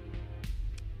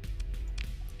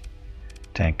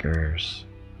 Tankers.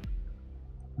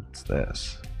 What's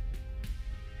this?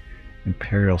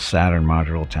 Imperial Saturn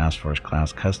Module Task Force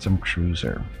Class Custom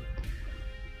Cruiser.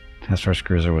 Task Force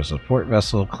Cruiser was a support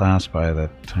vessel class by the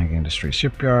tank industry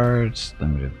shipyards,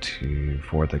 limited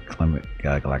for the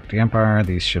Galactic Empire.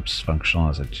 These ships functional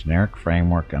as a generic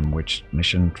framework on which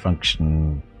mission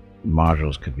function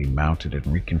modules could be mounted and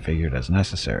reconfigured as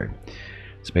necessary.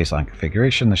 Its baseline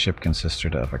configuration, the ship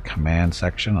consisted of a command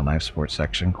section, a life support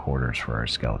section, quarters for our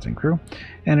skeleton crew,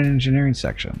 and an engineering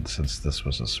section. Since this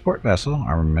was a support vessel,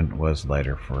 armament was light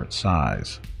for its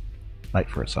size.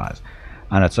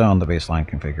 On its own, the baseline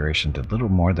configuration did little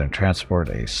more than transport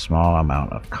a small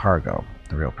amount of cargo.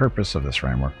 The real purpose of this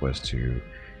framework was to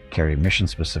carry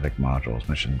mission-specific modules,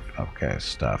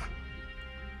 stuff.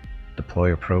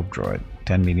 Deploy a probe droid,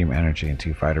 10 medium energy and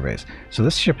 2 fighter bays. So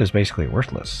this ship is basically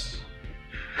worthless.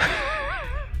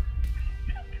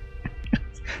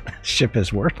 Ship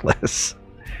is worthless.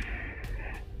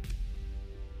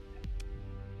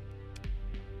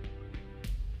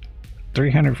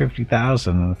 $350,000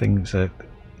 and the things that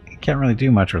you can't really do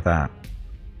much with that.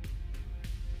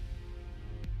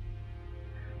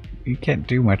 You can't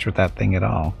do much with that thing at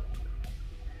all.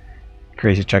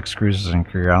 Crazy checks, cruises, and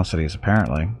curiosities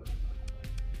apparently.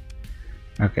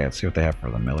 Okay, let's see what they have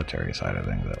for the military side of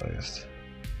things at least.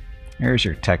 Here's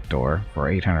your tech door for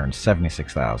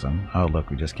 $876,000. Oh look,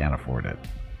 we just can't afford it.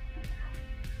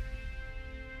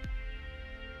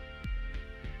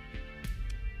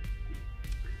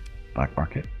 Black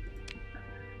market.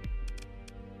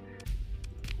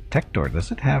 Tech door, does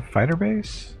it have fighter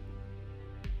base?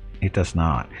 It does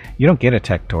not. You don't get a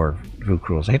tech door,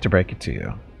 Vukrulz. I hate to break it to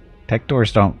you. Tech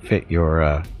doors don't fit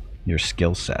your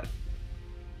skill set.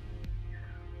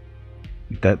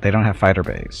 They don't have fighter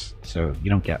bays, so you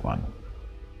don't get one.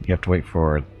 You have to wait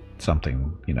for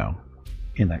something, you know,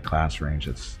 in that class range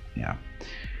that's Yeah.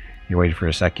 You're waiting for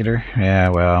a secular? Yeah,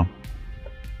 well,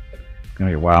 it's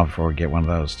gonna be a while before we get one of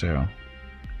those too.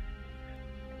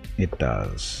 It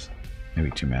does.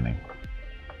 Maybe too many.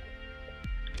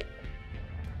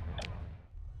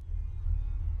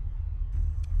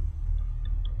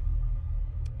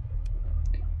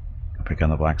 Pick on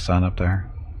the Black Sun up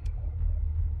there.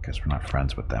 Guess we're not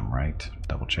friends with them, right?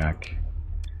 Double check.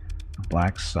 The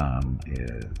Black Sun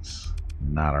is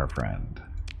not our friend.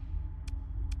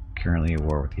 Currently at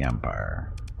war with the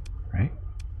Empire, right?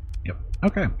 Yep.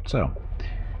 Okay, so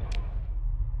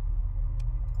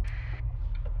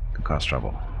could cause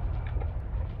trouble.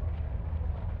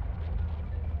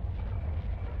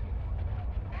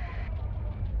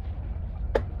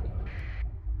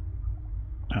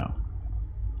 Oh.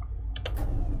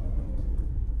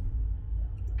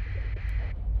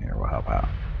 Here, we'll help out.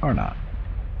 Or not.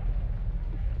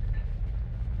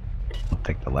 We'll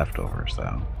take the leftovers,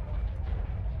 though.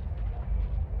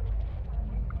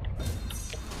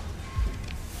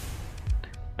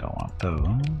 Don't want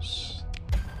those.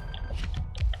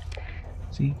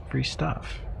 See? Free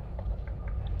stuff.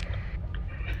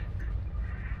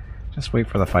 Just wait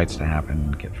for the fights to happen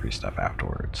and get free stuff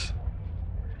afterwards.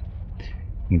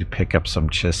 Need to pick up some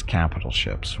Chiss capital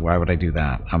ships. Why would I do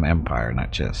that? I'm Empire,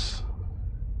 not Chiss.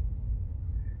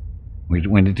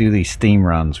 When to do these theme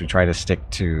runs, we try to stick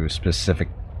to specific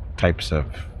types of,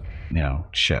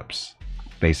 ships.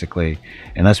 Basically,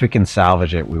 unless we can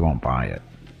salvage it, we won't buy it.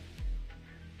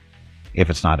 If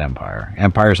it's not Empire.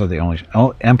 Empire ships are the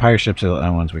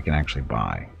only ones we can actually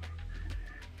buy.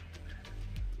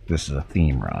 This is a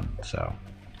theme run, so.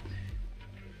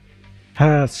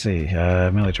 Let's see,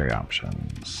 military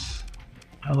options.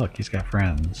 Oh look, he's got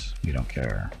friends. We don't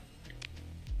care.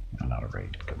 No, not a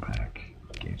raid. Go back.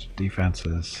 Engage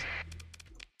defenses.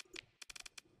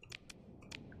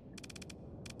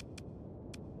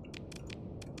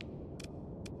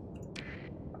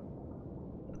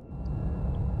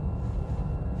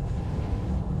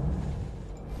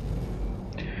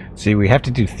 See, we have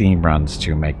to do theme runs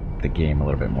to make the game a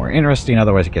little bit more interesting,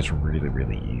 otherwise it gets really,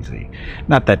 really easy.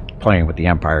 Not that playing with the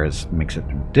Empires makes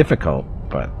it difficult,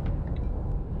 but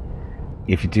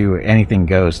if you do anything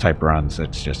goes type runs,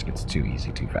 it just gets too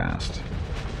easy too fast.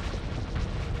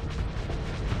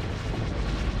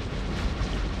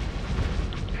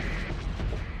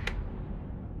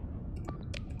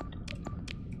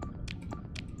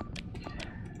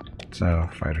 So,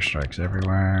 fighter strikes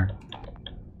everywhere.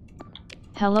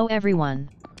 Hello everyone.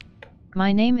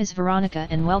 My name is Veronica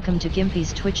and welcome to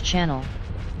Gimpy's Twitch channel.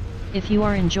 If you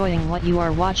are enjoying what you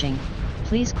are watching,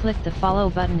 please click the follow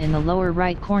button in the lower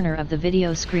right corner of the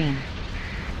video screen.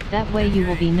 That way you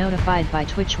will be notified by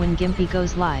Twitch when Gimpy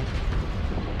goes live.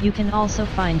 You can also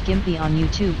find Gimpy on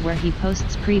YouTube where he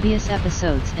posts previous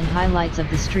episodes and highlights of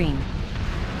the stream.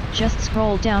 Just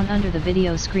scroll down under the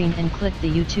video screen and click the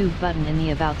YouTube button in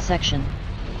the About section.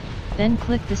 Then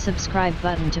click the subscribe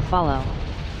button to follow.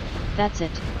 That's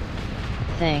it.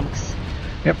 Thanks.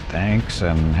 Yep, thanks,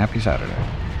 and happy Saturday.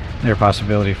 There's a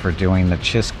possibility for doing the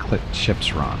Chiss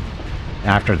ships run.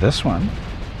 After this one,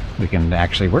 we can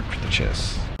actually work for the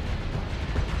Chiss.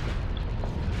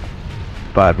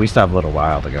 But we still have a little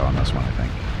while to go on this one, I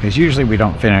think. Because usually we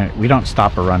don't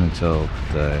stop a run until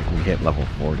we hit level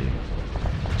 40.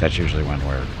 That's usually when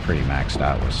we're pretty maxed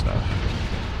out with stuff.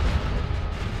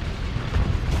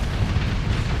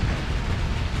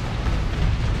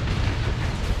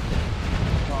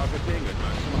 Targeting at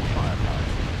maximum firepower.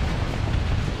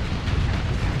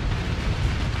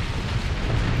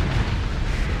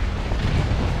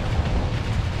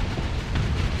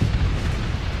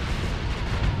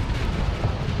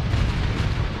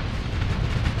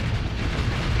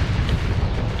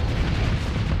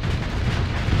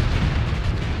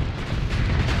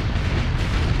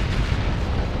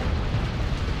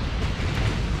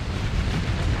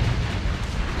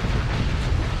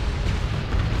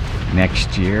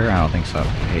 Next year? I don't think so.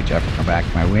 Hey Jeff, come back.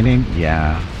 Am I winning?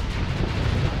 Yeah.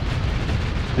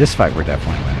 This fight we're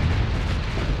definitely winning.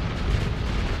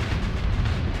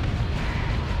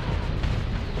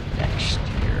 Next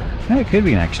year. No, it could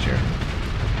be next year.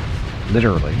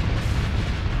 Literally.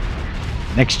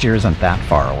 Next year isn't that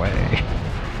far away.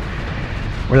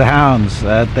 We're the Hounds.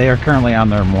 They are currently on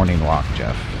their morning walk,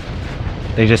 Jeff.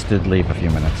 They just did leave a few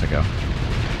minutes ago.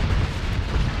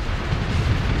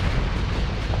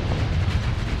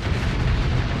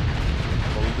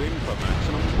 Holding for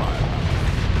maximum firepower.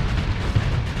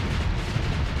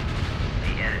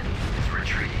 The enemy is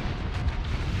retreating.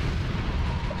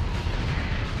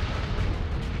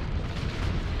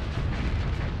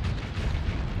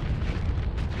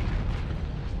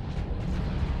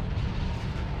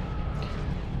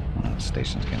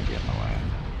 station's gonna be in the way.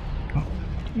 Oh,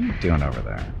 what are you doing over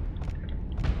there?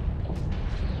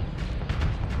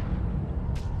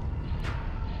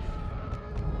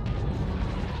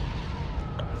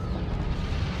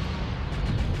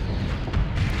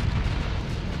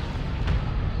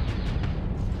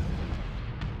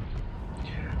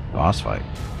 Boss fight.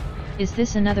 Is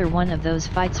this another one of those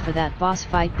fights for that boss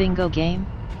fight bingo game?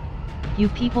 You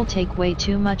people take way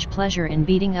too much pleasure in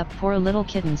beating up poor little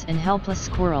kittens and helpless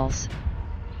squirrels.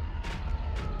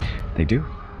 They do.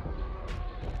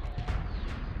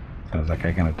 So is that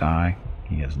guy gonna die?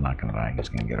 He is not gonna die. He's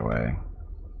gonna get away.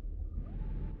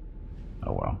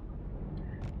 Oh well.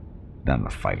 None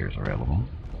of the fighters available.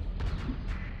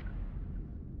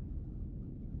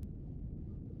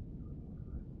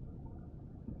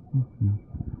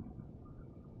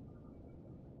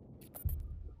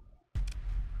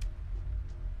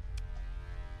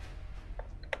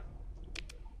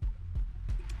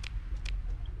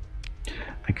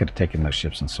 I could have taken those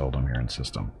ships and sold them here in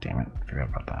system. Damn it, forgot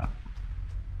about that.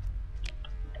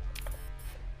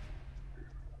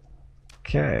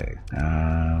 Okay,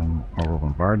 orbital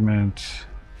bombardment.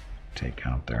 Take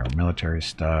out their military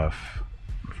stuff.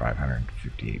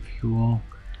 558 fuel.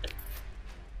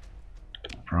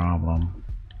 No problem.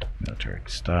 Military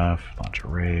stuff. Launch a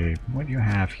raid. What do you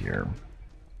have here?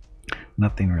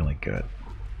 Nothing really good.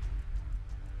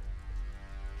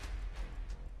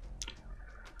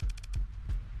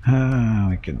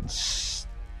 We can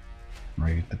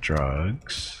raid the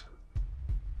drugs.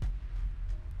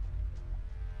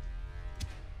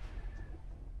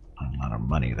 A lot of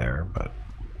money there, but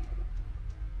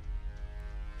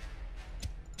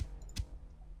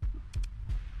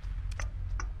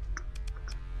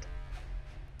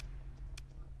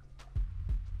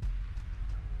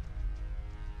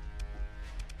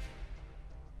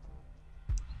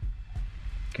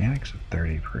organics of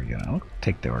 30 per unit. I'll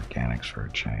take the organics for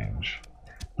a change.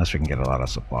 Unless we can get a lot of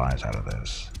supplies out of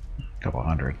this. A couple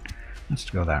hundred. Let's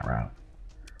go that route.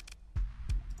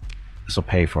 This will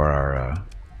pay for our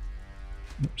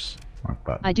oops, wrong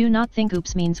button. I do not think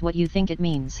oops means what you think it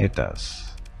means. It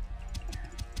does.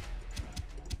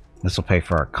 This will pay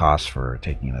for our costs for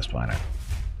taking this planet.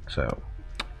 So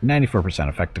 94%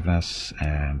 effectiveness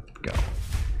and go.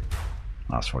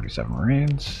 Lost 47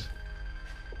 Marines.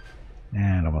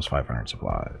 And almost 500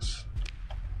 supplies.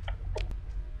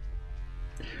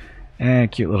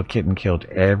 And cute little kitten killed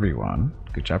everyone.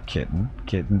 Good job, kitten.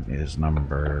 Kitten is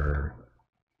number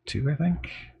 2, I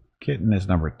think. Kitten is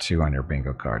number 2 on your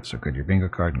bingo card. So go to your bingo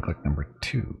card and click number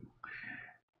 2.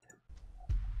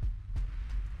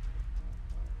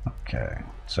 Okay,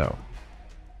 so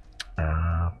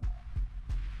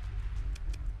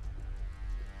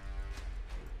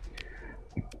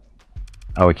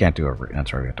oh, we can't do a raid.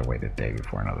 That's right, we have to wait a day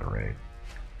before another raid.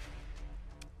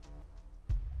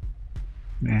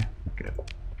 Yeah, good.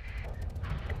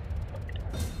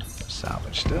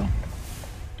 Salvage still.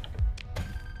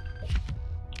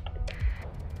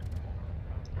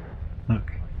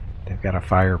 Look, they've got a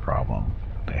fire problem.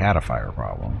 They had a fire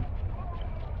problem.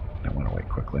 That went away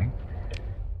quickly.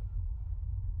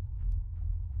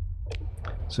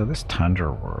 So this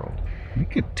Tundra world, we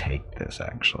could take this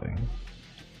actually.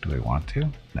 Do we want to?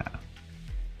 No.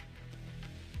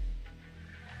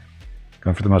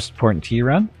 Going for the most important T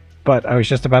run. But I was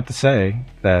just about to say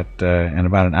that in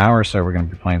about an hour or so we're going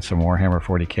to be playing some Warhammer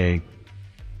 40k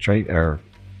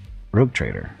Rogue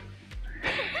Trader.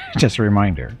 Just a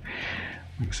reminder.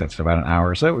 Like I said, it's about an hour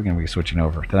or so. We're going to be switching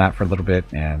over to that for a little bit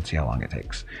and see how long it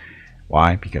takes.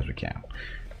 Why? Because we can.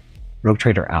 Rogue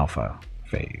Trader Alpha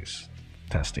phase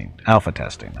testing. Alpha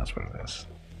testing, that's what it is.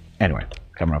 Anyway,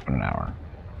 coming up in an hour.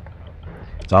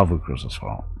 It's all Vukruz's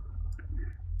fault.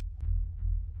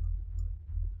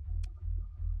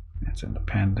 It's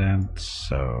independent,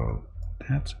 so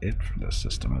that's it for this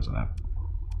system, isn't it?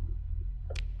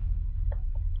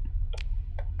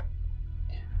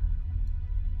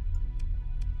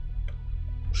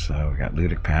 So we got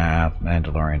Ludic Path,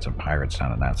 Mandalorians, and Pirates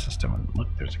down in that system. And look,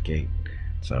 there's a gate.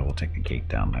 So we'll take the gate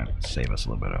down there to save us a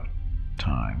little bit of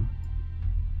time.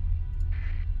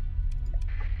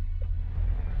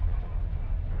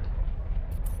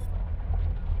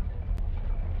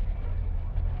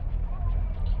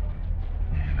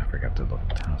 And I forgot to look.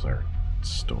 How's our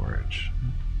storage?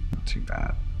 Not too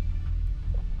bad.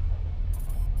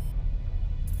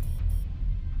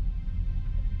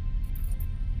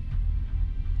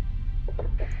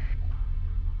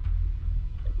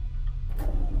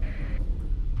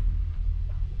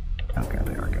 Okay,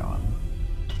 they are gone.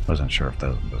 Wasn't sure if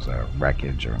that was a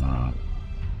wreckage or not.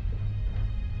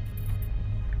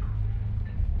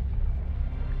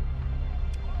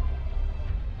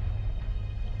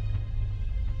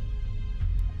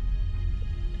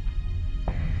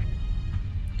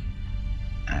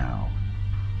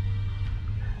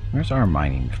 Where's our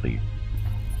mining fleet?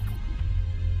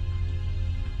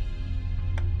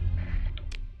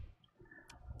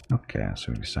 Okay,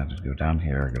 so we decided to go down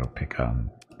here, go pick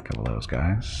on a couple of those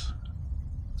guys.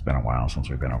 It's been a while since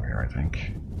we've been over here, I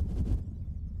think.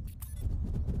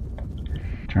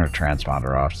 Turn our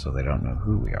transponder off so they don't know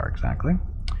who we are exactly.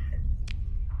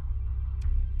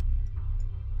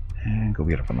 And go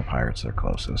beat up on the pirates that are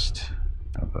closest.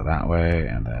 I'll go that way,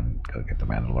 and then go get the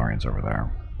Mandalorians over there.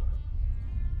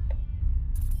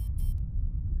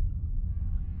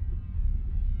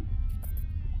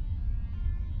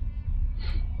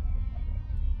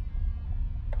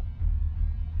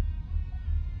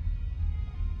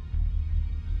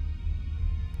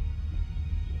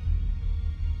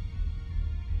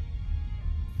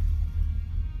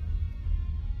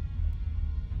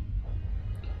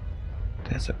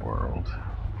 Desert world.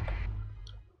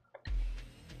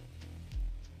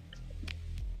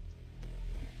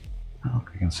 Oh,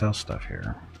 we can sell stuff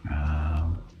here.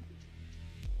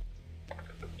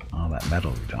 All that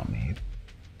metal we don't need.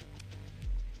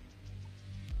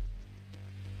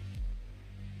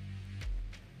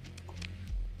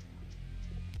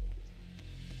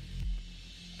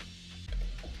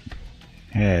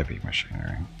 Heavy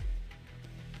machinery.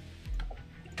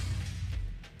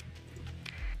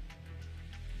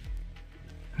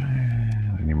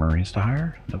 Any Marines to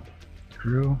hire? Nope.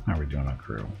 Crew? How are we doing on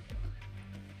crew?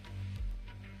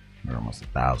 We're almost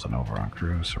 1,000 over on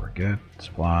crew, so we're good.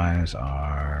 Supplies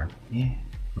are... yeah,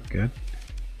 we're good.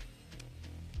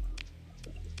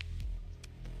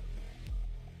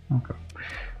 Okay.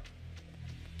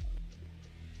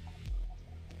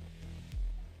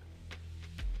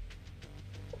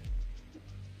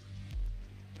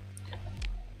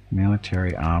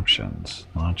 Military options.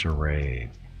 Launch a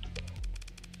raid.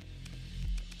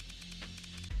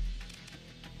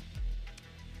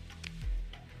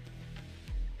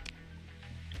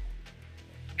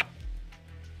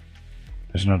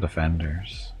 There's no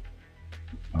defenders.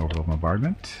 Orbital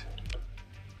bombardment.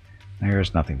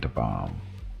 There's nothing to bomb.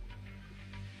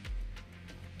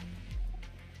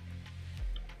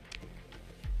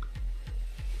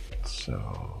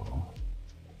 So,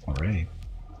 alright.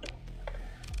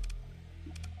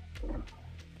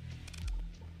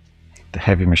 The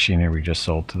heavy machinery we just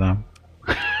sold to them.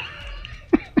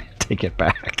 Take it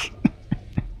back.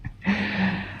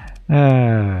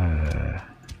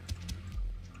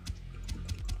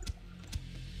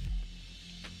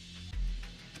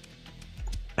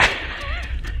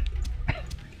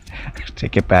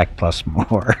 Take it back plus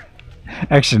more.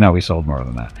 Actually, no, we sold more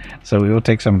than that. So we will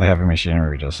take some of the heavy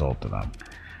machinery we just sold to them.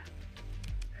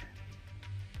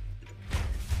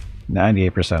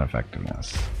 98%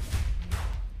 effectiveness.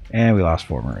 And we lost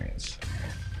 4 Marines.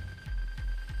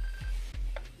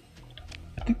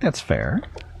 I think that's fair.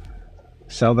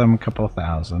 Sell them a couple of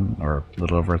thousand, or a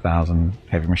little over 1,000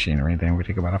 heavy machinery, then we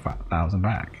take about 1,000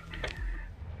 back.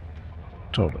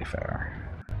 Totally fair.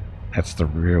 That's the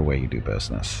real way you do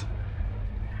business.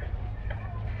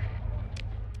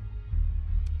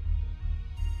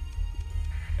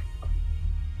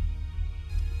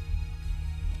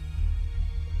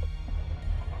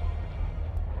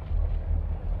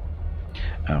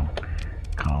 Oh,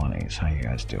 colonies, how you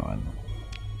guys doing?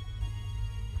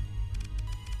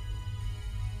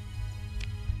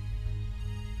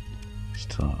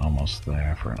 Still almost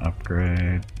there for an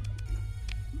upgrade.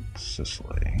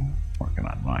 Sicily, working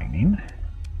on mining.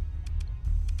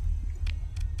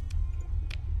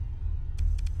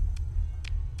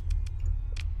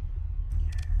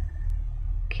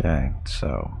 Okay,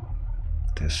 so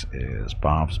this is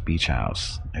Bob's Beach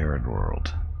House, Arid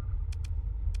World.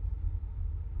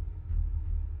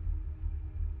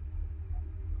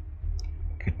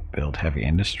 Could build heavy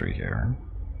industry here.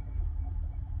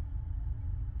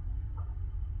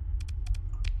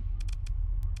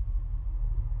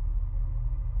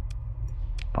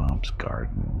 Bob's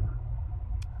Garden.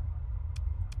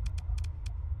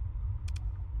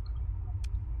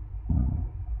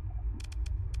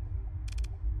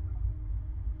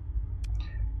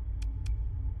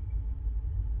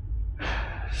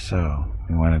 So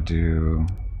we want to do,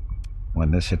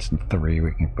 when this hits in 3,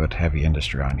 we can put heavy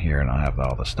industry on here and I'll have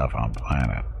all the stuff on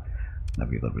planet.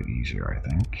 That'd be a little bit easier, I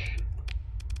think.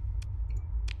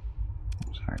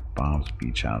 Sorry, Bob's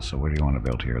Beach House. So what do you want to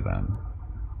build here then?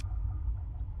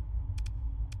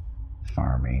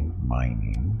 Farming,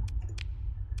 mining.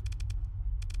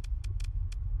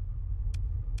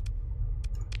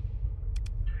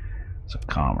 So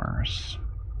commerce.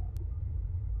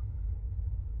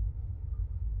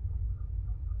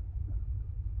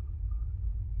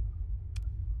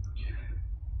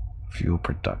 Fuel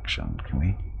production. Can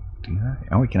we do that?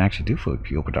 Oh, we can actually do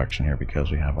fuel production here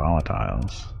because we have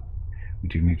volatiles. We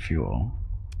do need fuel.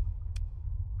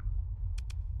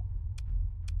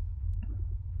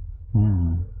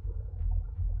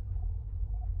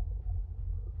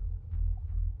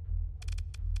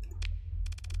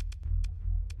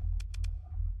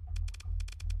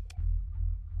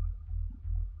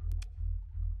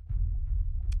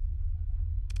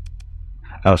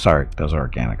 Oh, sorry, those are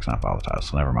organics, not volatiles,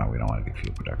 so never mind, we don't want to do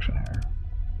fuel production here.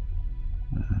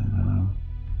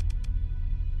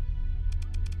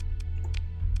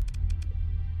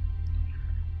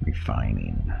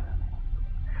 Refining.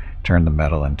 Turn the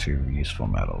metal into useful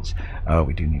metals. Oh,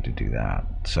 we do need to do that.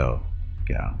 So,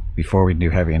 yeah, before we do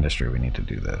heavy industry, we need to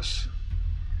do this.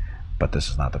 But this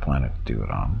is not the planet to do it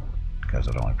on, because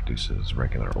it only produces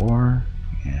regular ore,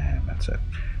 and that's it.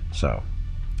 So,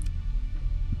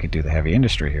 we could do the heavy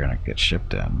industry here and it gets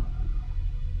shipped in.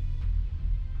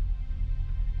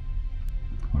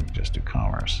 We can just do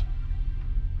commerce.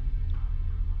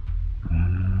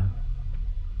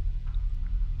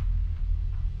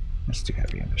 Let's do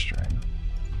heavy industry.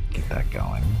 Get that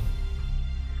going.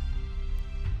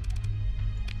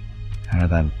 And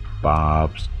then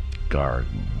Bob's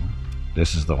Garden.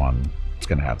 This is the one that's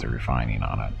going to have the refining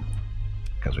on it,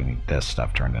 because we need this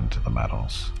stuff turned into the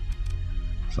metals.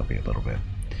 So it'll be a little bit.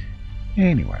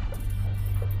 Anyway.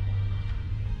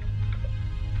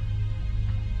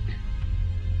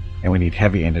 And we need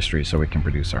heavy industry so we can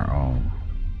produce our own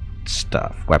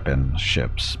stuff. Weapons,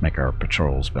 ships, make our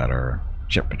patrols better.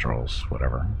 Ship patrols,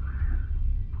 whatever.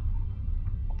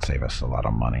 Save us a lot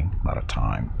of money, a lot of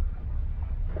time.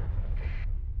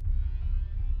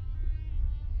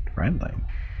 Friendly.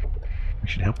 We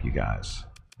should help you guys.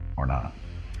 Or not.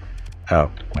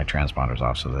 Oh, my transponder's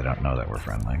off so they don't know that we're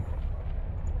friendly.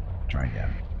 Try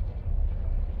again.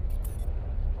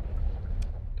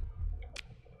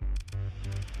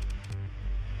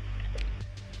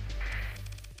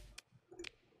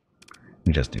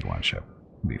 We just need one ship.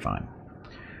 We'll be fine.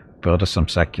 Build us some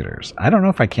sectors. I don't know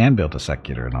if I can build a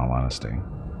sector in all honesty.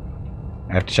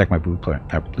 I have to check my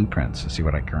blueprints to see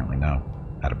what I currently know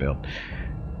how to build.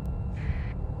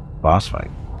 Boss fight.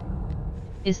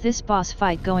 Is this boss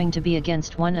fight going to be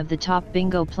against one of the top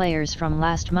bingo players from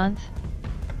last month?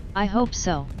 I hope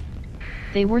so.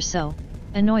 They were so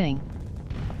annoying.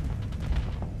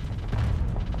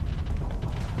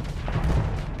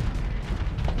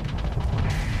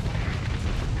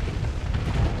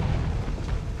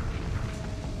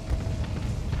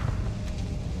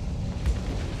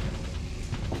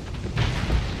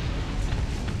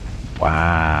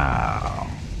 Wow.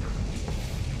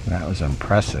 That was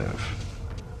impressive.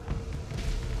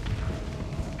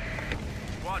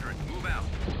 Squadron, move out.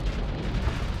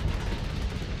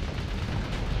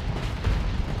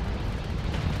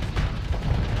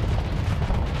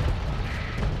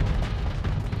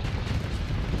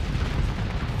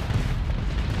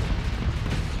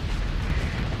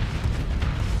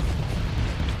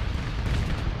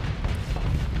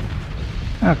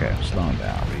 Okay, slowing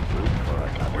down.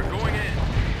 We're going in.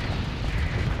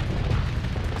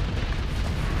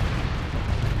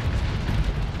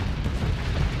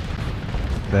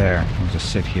 There. We'll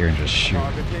just sit here and just shoot.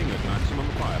 Targeting at maximum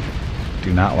fire.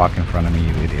 Do not walk in front of me,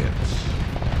 you idiots.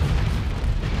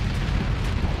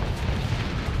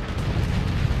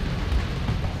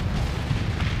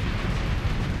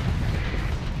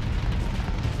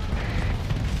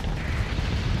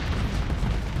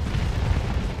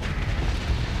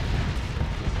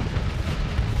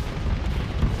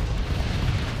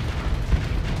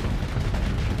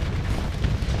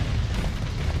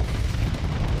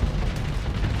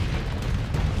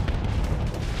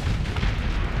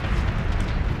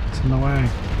 In the way.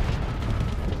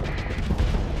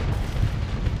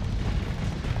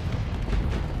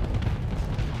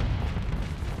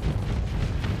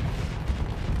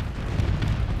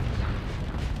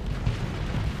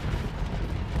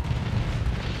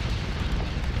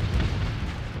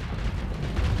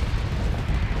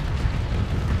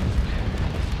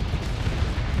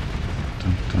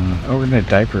 Oh, we're gonna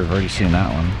diaper. I've already seen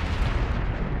that one.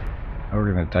 Oh,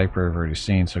 we're gonna diaper. I've already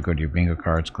seen. So go to your bingo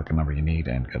cards, click a number you need,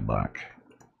 and good luck.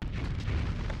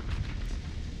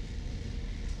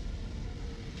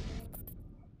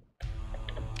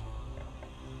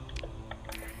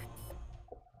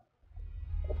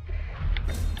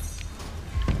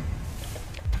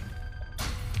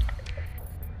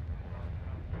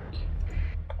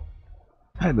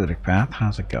 Hi, Ludic Path.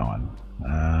 How's it going?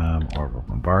 Orbital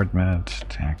bombardment,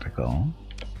 tactical.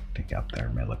 Take out their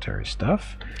military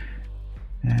stuff.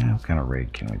 And what kind of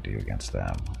raid can we do against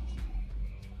them?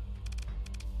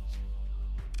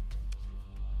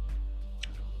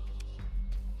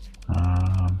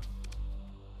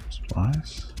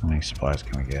 many supplies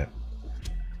can we get?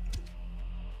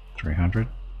 300?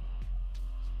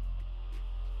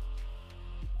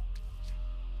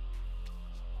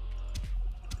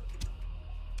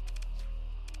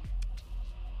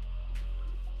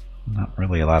 Not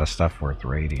really a lot of stuff worth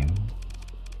raiding.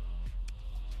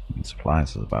 And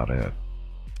supplies is about it.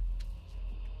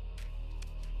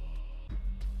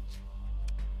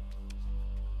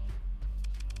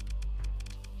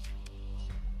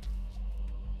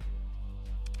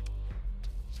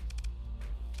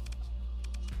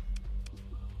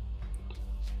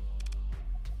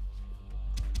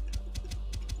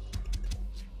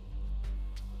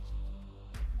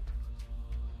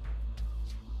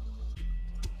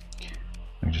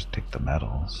 We just take the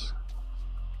metals.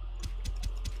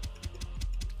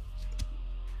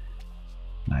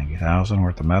 90,000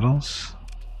 worth of metals.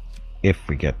 If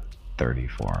we get 30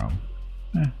 for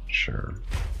them. Sure.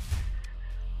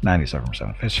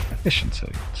 97%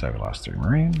 efficiency. So we lost 3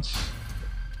 Marines.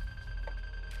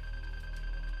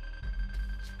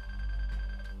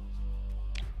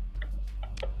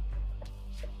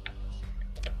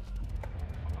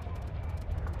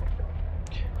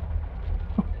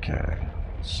 Okay.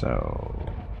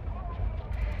 So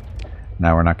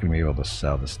now we're not going to be able to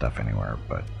sell this stuff anywhere,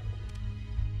 but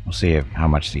we'll see how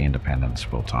much the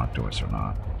independents will talk to us or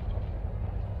not.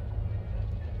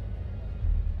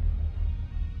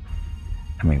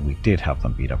 I mean, we did help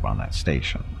them beat up on that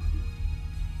station.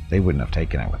 They wouldn't have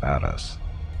taken it without us.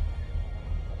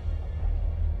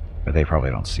 But they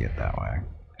probably don't see it that way.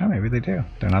 Oh, maybe they do.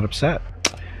 They're not upset.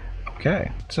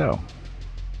 Okay, so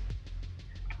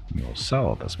we will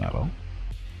sell this metal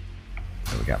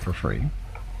that we got for free.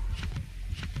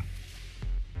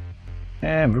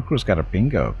 And Vukrul's got a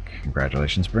bingo.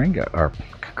 Congratulations, bingo. Or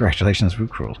congratulations,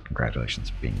 Vukrul.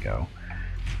 Congratulations, bingo.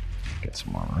 Get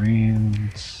some more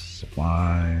Marines,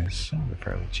 supplies. Oh, they're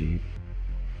fairly cheap.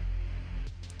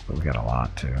 But we got a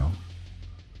lot too.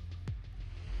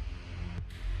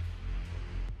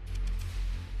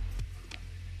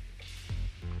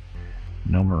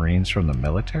 No Marines from the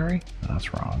military?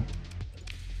 That's wrong.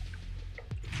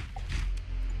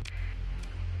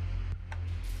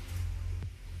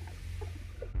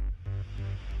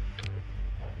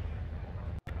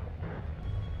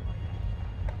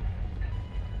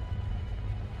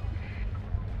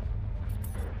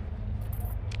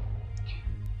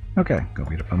 Okay, go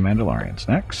beat up on the Mandalorians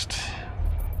next.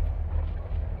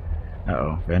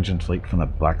 Uh-oh, Vengeance Fleet from the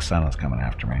Black Sun is coming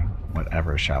after me.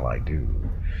 Whatever shall I do?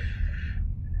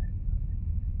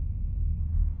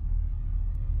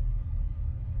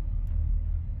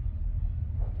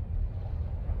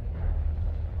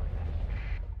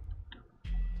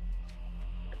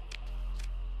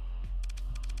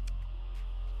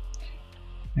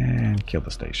 And kill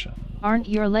the station. Aren't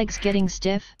your legs getting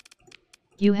stiff?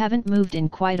 You haven't moved in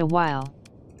quite a while.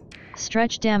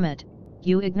 Stretch, damn it,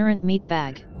 you ignorant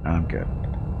meatbag. I'm good.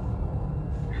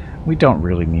 We don't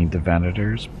really need the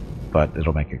Venators, but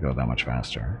it'll make it go that much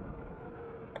faster.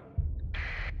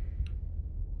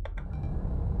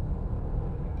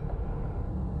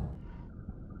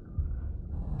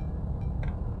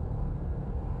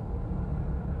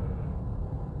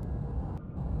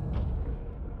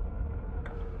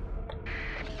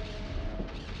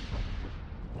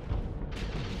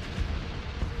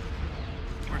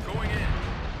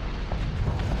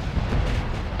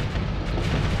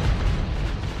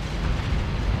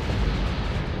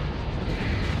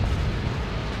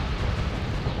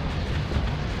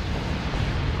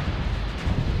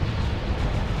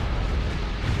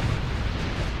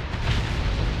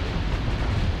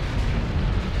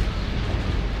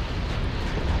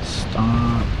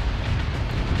 Stop.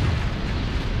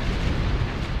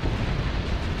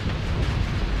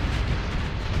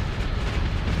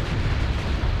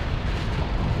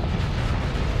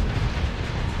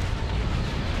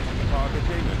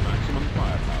 Targeting at maximum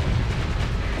firepower.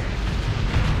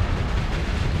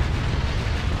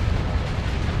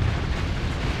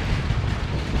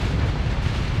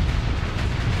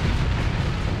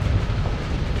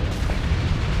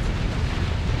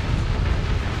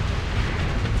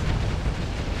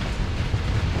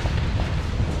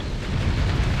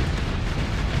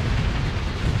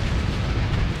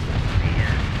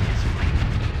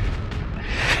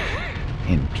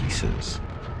 In pieces.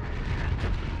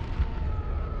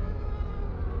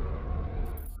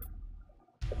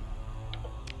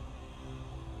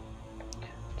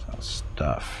 So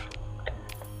stuff.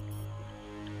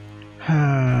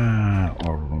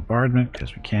 Orbital bombardment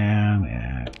because we can,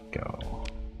 and go.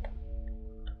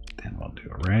 Then we'll do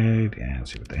a raid and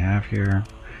see what they have here.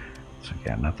 So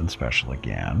again, nothing special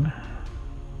again.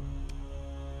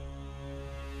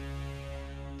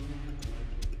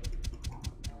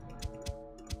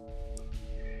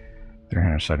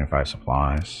 375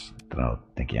 supplies. That'll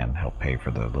again help pay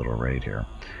for the little raid here.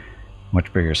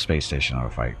 Much bigger space station to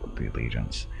fight the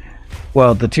Allegiance.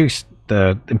 Well,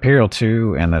 the Imperial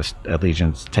 2 and the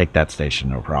Allegiance take that station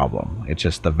no problem. It's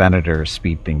just the Venators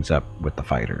speed things up with the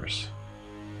fighters.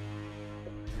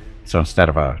 So instead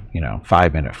of a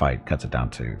 5-minute fight, cuts it down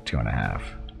to 2.5.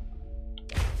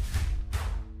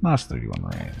 Lost 31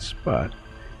 Marines, but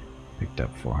picked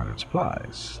up 400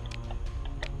 supplies.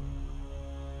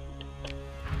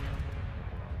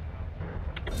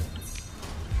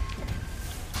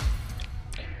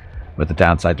 But the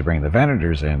downside to bringing the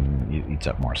Venators in, eats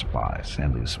up more supplies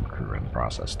and lose some crew in the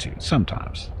process too.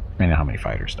 Sometimes, depending on how many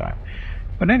fighters die.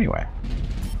 But anyway,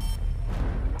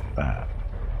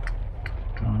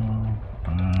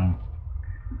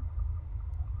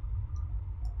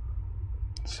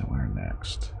 so where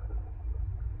next?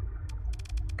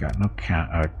 Got no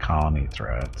colony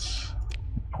threats.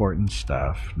 Important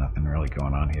stuff. Nothing really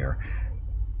going on here.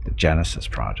 The Genesis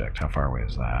project. How far away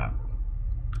is that?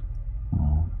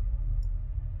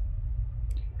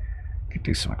 Could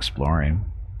do some exploring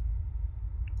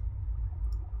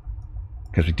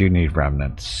because we do need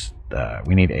remnants.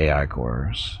 We need AI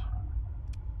cores,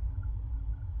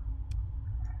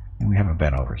 and we haven't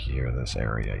been over here, this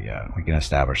area yet. We can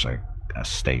establish like a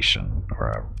station or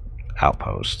a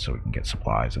outpost so we can get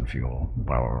supplies and fuel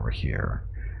while we're over here.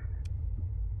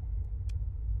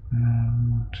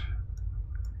 And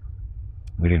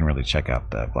we didn't really check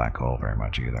out the black hole very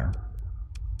much either.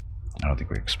 I don't think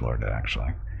we explored it actually.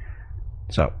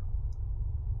 So,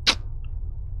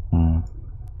 so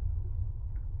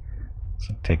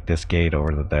take this gate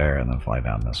over to there and then fly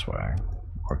down this way.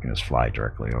 Or we can just fly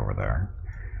directly over there.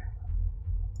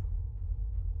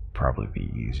 Probably be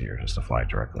easier just to fly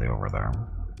directly over there.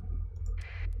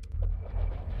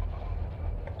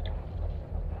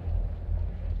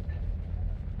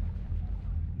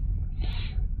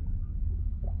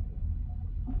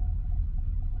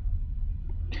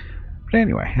 But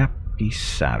anyway, happy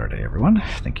Saturday, everyone.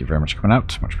 Thank you very much for coming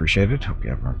out. Much appreciated. Hope you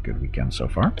have a good weekend so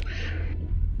far.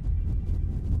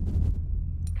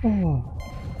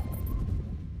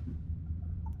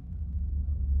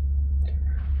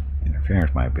 Interfering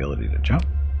with my ability to jump.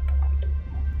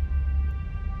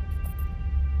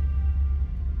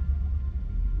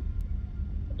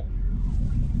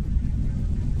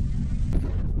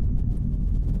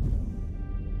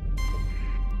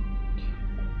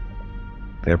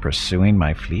 They're pursuing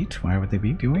my fleet? Why would they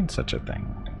be doing such a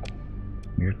thing?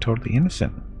 We're totally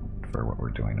innocent for what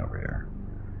we're doing over here.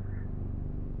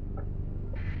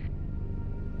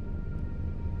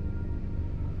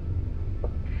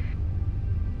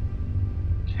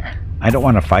 I don't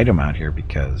want to fight them out here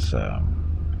because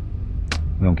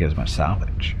we don't get as much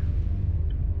salvage.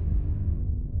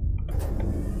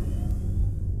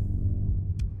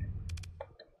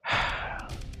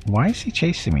 Why is he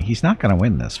chasing me? He's not going to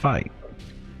win this fight.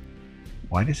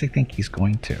 Why does he think he's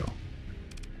going to?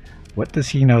 What does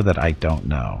he know that I don't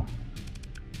know?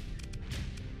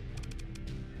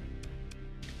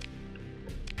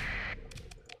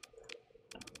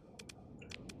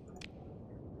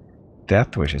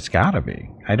 Death wish, it's gotta be.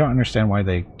 I don't understand why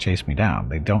they chase me down.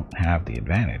 They don't have the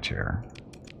advantage here.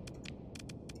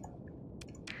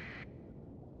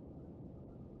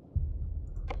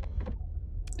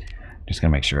 Just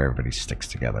gonna make sure everybody sticks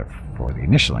together for the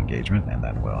initial engagement, and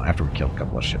then we'll, after we kill a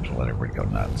couple of ships, we'll let everybody go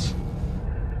nuts.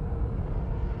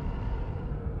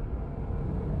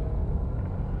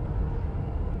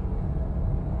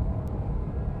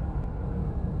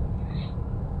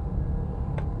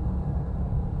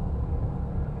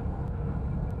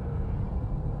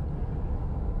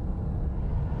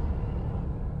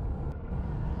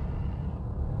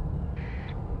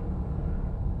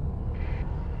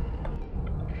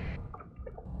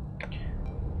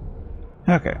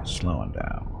 Okay, slowing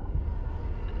down.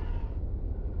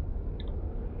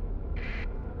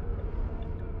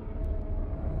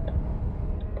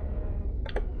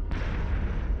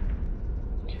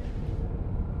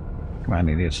 Come on,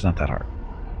 idiot, it's not that hard.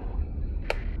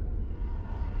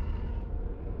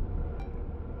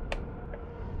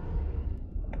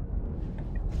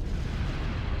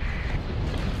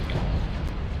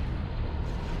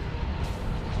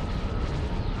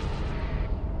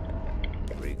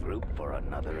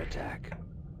 Attack.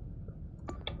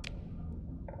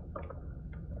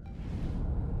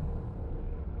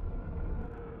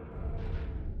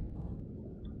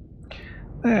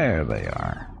 There they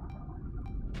are.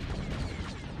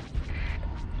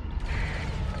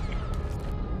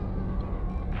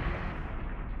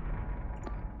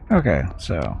 Okay,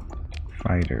 so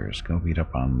fighters, go beat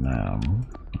up on them.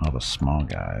 All the small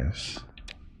guys.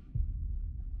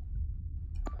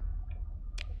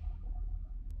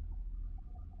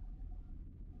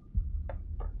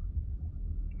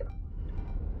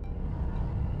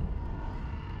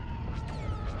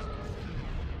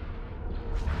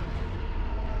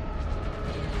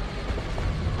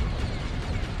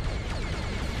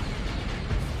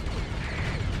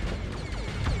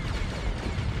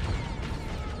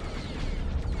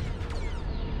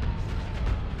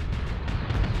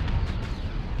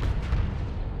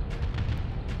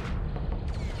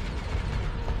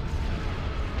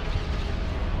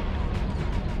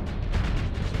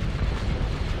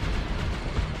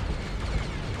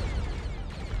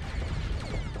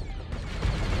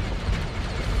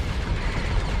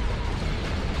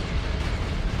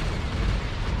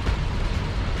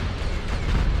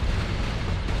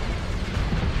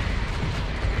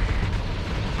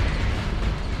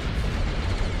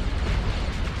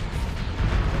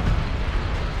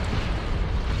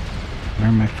 Where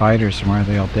are my fighters and why are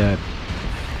they all dead?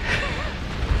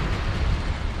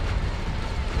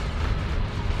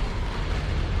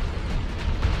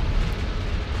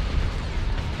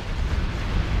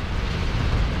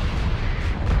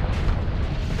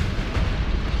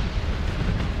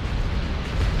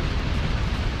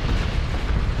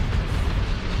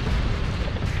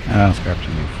 Let's grab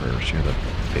to you first. You're the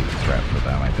big threat for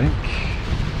them, I think.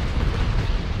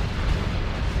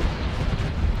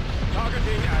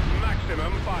 Targeting at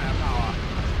maximum firepower.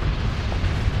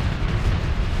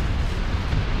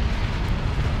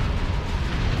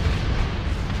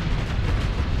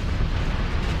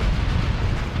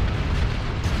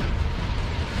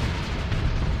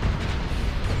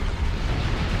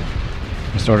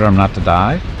 Just order them not to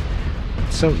die?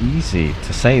 It's so easy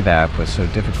to say that, but so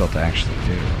difficult to actually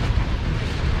do.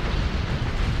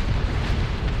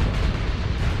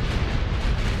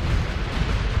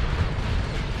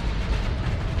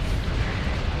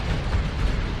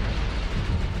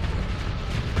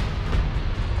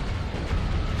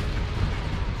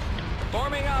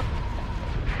 Forming up.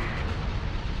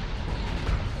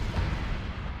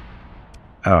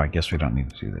 Oh, I guess we don't need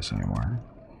to do this anymore.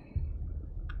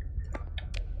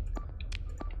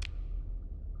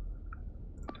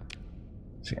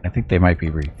 See, I think they might be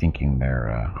rethinking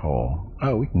their whole,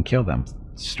 oh, we can kill them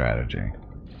strategy.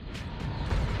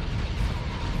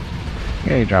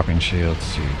 Okay, dropping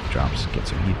shields, she drops,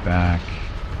 gets her heat back.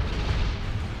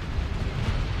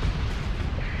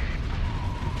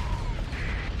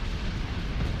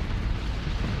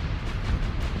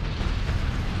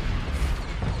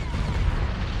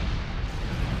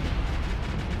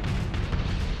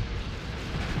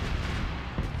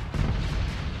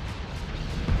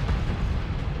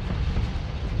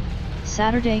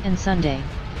 Saturday and Sunday,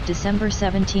 December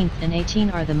 17th and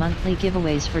 18 are the monthly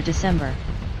giveaways for December.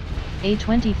 A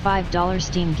 $25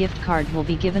 Steam gift card will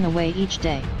be given away each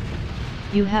day.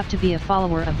 You have to be a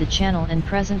follower of the channel and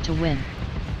present to win.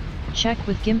 Check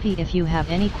with Gimpy if you have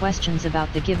any questions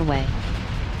about the giveaway.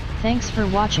 Thanks for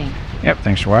watching. Yep,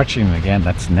 thanks for watching. Again,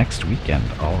 that's next weekend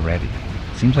already.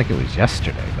 Seems like it was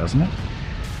yesterday, doesn't it?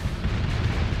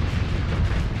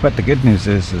 But the good news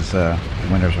is the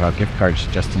winners will have gift cards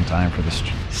just in time for the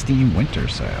Steam Winter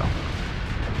Sale.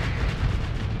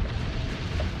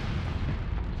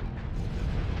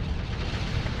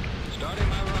 Starting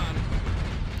my run.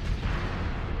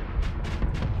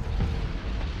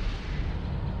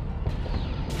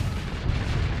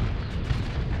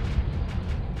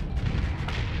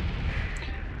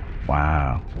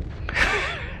 Wow.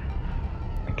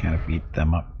 I kind of beat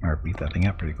them up, or beat that thing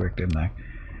up pretty quick, didn't I?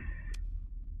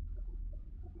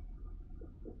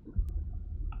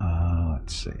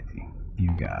 Let's see.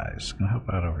 You guys, gonna help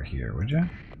out over here, would you?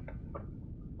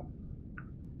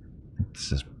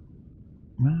 This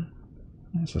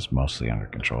is mostly under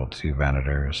control. 2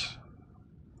 Vanators.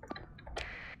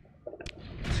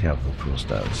 Let's see how Blue Pools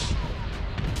does.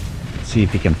 See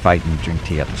if he can fight and drink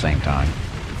tea at the same time.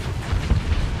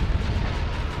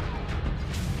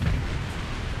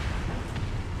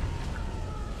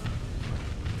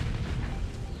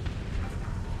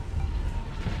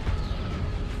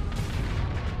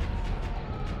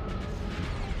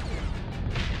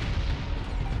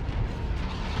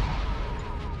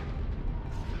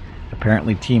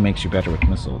 Apparently tea makes you better with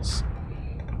missiles.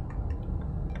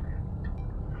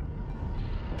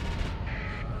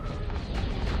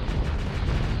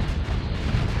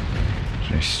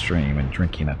 Stream and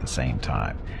drinking at the same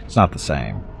time. It's not the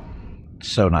same.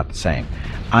 So not the same.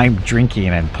 I'm drinking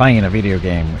and playing a video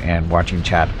game and watching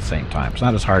chat at the same time. It's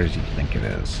not as hard as you think it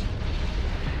is.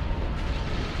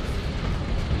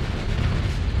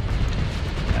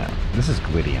 This is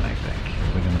Gwydion, I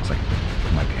think. Gwydion looks like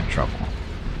he might be in trouble.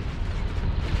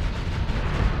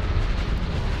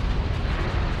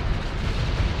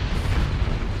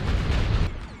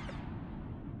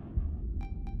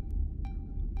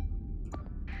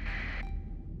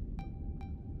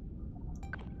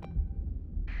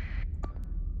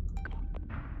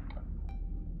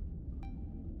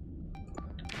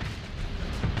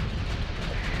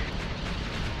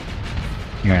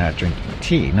 You're not drinking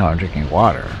tea. No, I'm drinking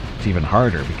water. It's even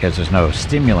harder because there's no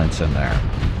stimulants in there.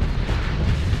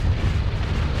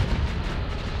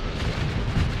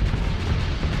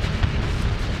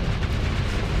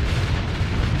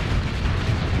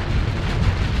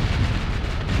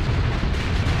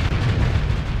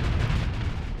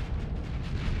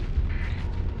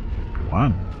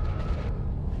 One.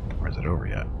 Or is it over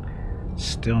yet?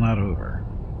 Still not over.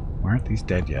 Why aren't these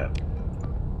dead yet?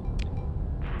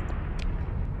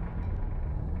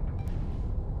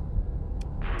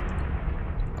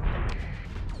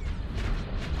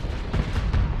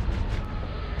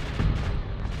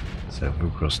 So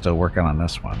Vuko's still working on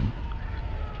this one.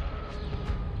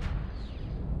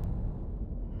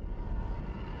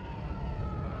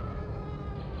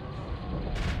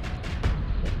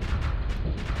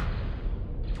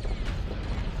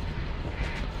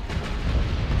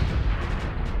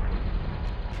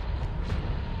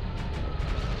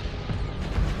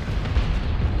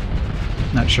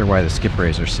 Not sure why the skip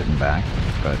rays are sitting back,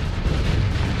 but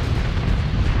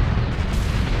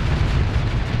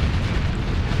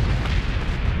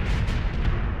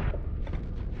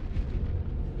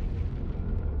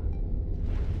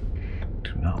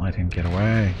do not let him get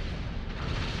away.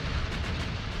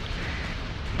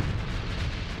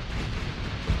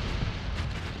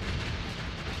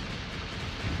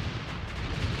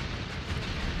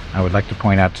 I would like to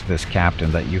point out to this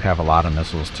captain that you have a lot of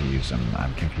missiles to use, and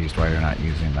I'm confused why you're not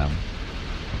using them.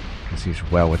 Because he's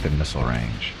well within missile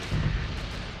range.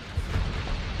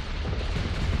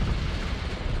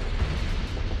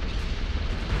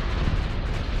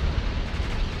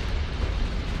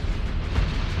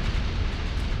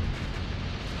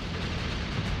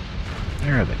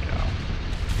 There they go.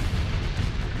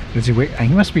 Does he wait? He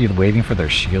must be waiting for their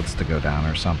shields to go down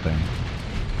or something.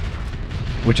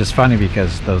 Which is funny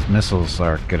because those missiles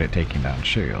are good at taking down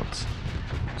shields.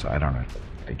 So I don't know.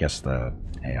 I guess the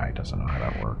AI doesn't know how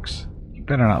that works. You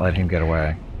better not let him get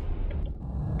away.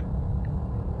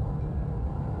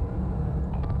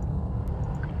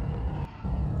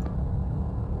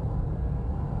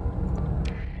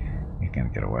 He's gonna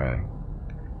get away.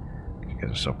 You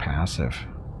guys are so passive.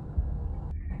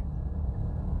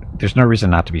 There's no reason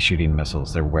not to be shooting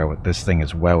missiles. They're well. This thing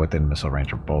is well within missile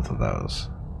range of both of those.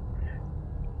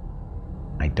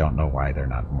 I don't know why they're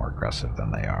not more aggressive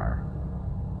than they are.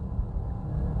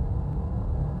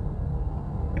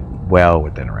 Well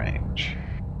within range.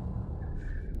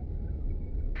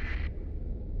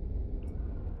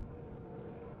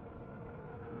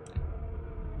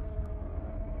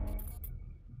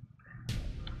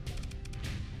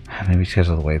 Maybe because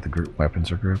of the way the group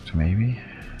weapons are grouped, maybe?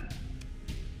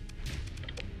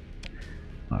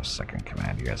 Oh, second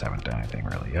command, you guys haven't done anything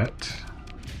really yet.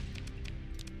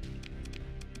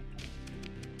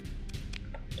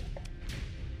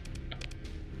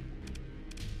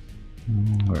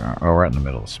 We're in the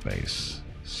middle of space,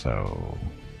 so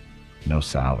no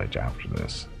salvage after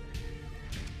this.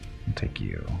 We'll take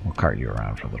you. We'll cart you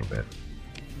around for a little bit.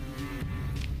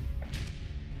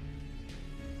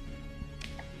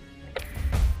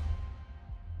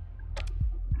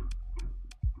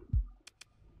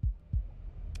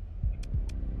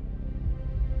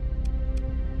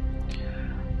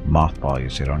 Mothball you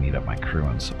so I don't eat up my crew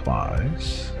and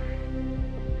supplies.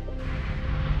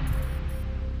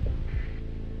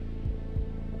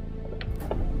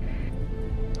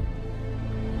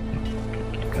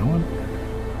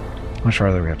 How much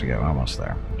farther do we have to go? Almost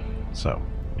there. So,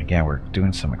 again, we're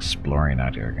doing some exploring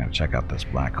out here. We're going to check out this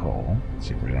black hole,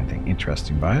 see if there's anything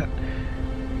interesting by it.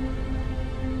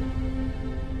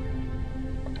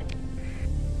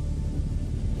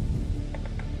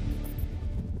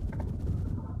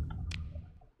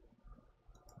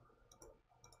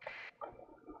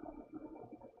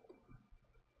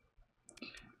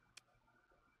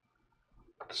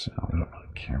 So we don't really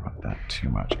care about that too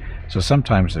much. So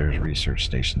sometimes there's research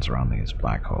stations around these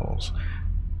black holes.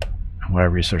 Why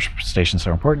research stations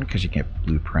are important? Because you get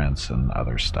blueprints and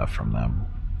other stuff from them.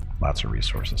 Lots of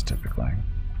resources typically.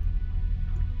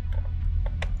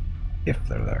 If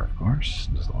they're there, of course.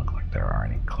 It doesn't look like there are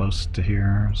any close to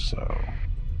here, so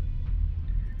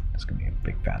it's going to be a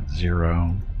big fat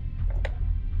 0.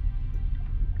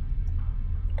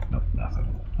 Nope,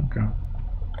 nothing. Okay.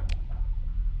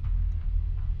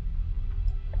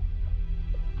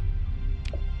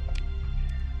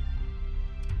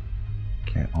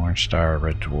 Okay, orange star,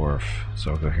 red dwarf.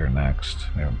 So we'll go here next.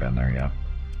 We haven't been there yet.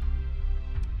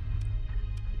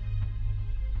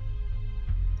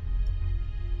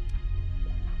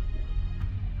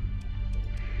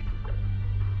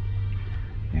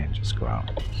 And just go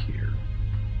out here.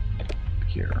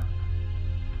 Here.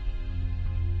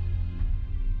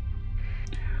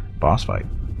 Boss fight.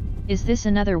 Is this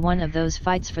another one of those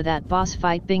fights for that boss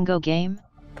fight bingo game?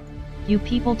 You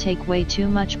people take way too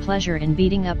much pleasure in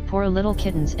beating up poor little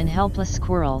kittens and helpless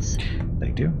squirrels. They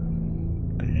do.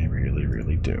 They really,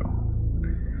 really do.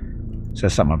 It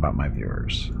says something about my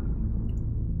viewers.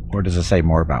 Or does it say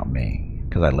more about me?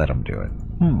 Because I let them do it.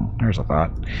 There's a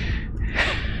thought.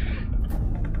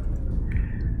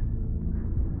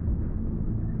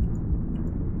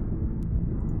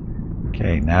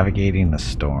 Okay, navigating the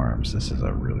storms. This is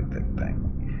a really big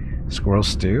thing. Squirrel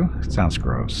stew? It sounds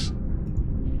gross.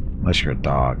 Unless you're a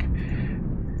dog.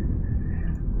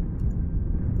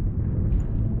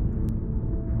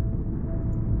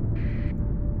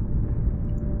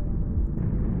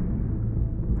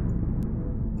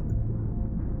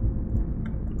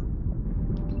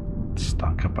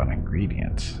 up on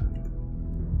ingredients.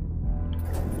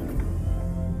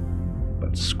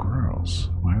 But squirrels,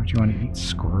 why would you want to eat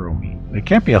squirrel meat? There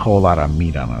can't be a whole lot of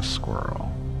meat on a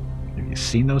squirrel. Have you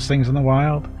seen those things in the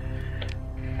wild?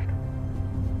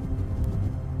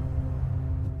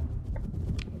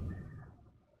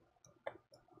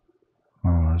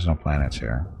 Oh, there's no planets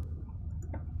here.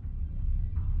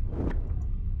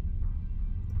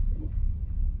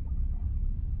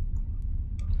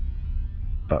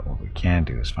 But what we can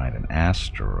do is find an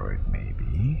asteroid,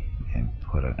 maybe, and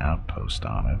put an outpost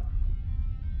on it.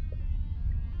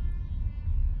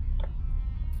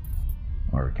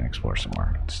 Or we can explore some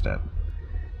more instead.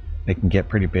 They can get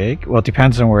pretty big. Well, it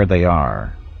depends on where they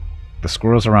are. The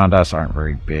squirrels around us aren't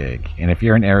very big. And if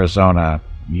you're in Arizona,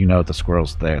 you know the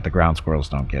squirrels there, the ground squirrels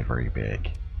don't get very big.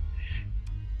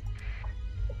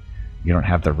 You don't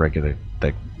have the regular,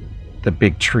 the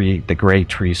big tree, the gray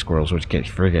tree squirrels, which get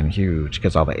friggin' huge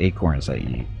because all the acorns they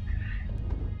eat.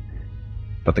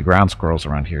 But the ground squirrels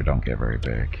around here don't get very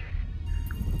big.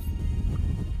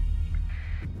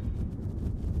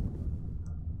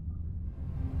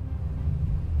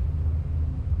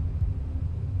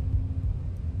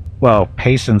 Well,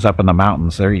 Payson's up in the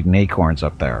mountains. They're eating acorns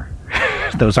up there.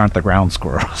 Those aren't the ground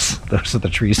squirrels. Those are the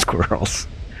tree squirrels.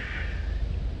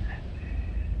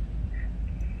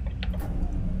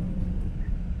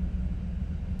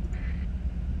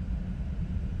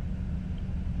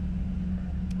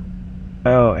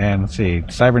 Oh, and let's see,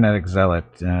 Cybernetic Zealot.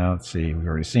 Let's see, we've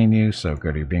already seen you, so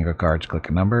go to your bingo cards, click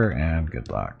a number, and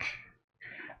good luck.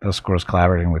 Those squirrels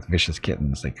collaborating with vicious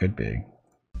kittens. They could be.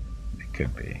 They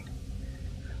could be.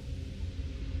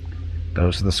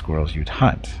 Those are the squirrels you'd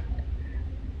hunt.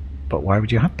 But why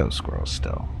would you hunt those squirrels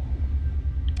still?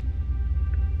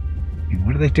 I mean,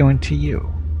 what are they doing to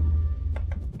you?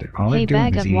 All they're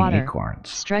doing is eating acorns.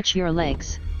 Stretch your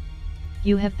legs.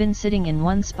 You have been sitting in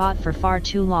one spot for far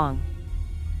too long.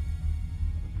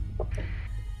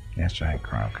 Yes, giant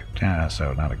croc. Yeah,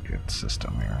 so not a good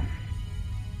system here.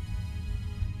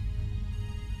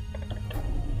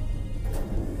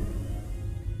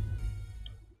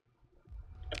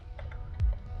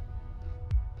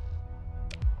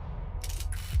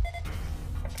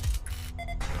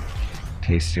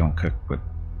 Tasty when cooked with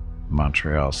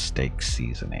Montreal steak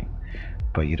seasoning,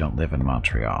 but you don't live in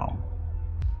Montreal.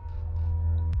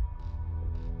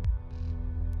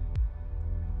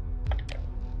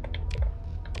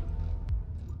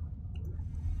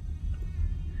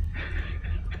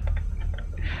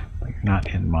 You're not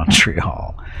in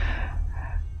Montreal.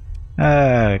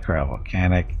 Crab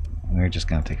volcanic. We're just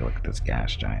gonna take a look at this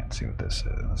gas giant, see what this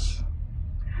is.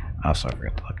 Also, I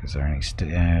forgot to look. Is there any?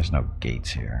 There's no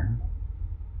gates here.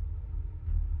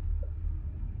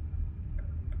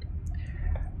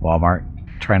 Walmart.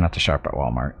 Try not to shop at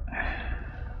Walmart.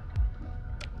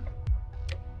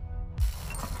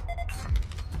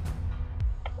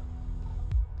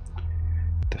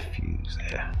 Diffuse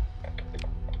there.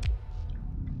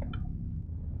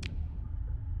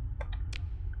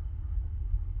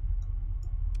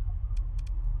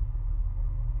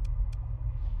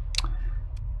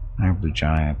 Iron Blue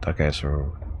Giant. Okay,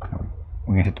 so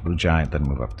we're gonna hit the Blue Giant, then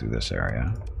move up through this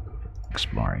area.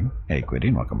 Exploring. Hey,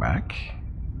 Gwydion, welcome back.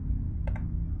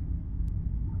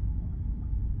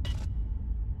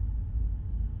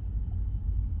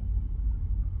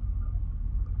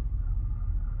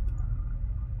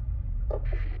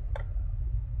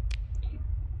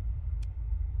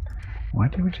 Why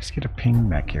did we just get a ping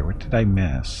back here? What did I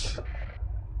miss?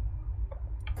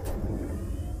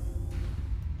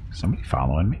 Somebody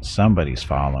following me? Somebody's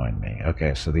following me.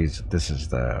 Okay, so this is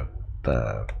the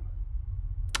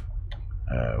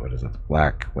what is it?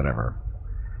 Black, whatever.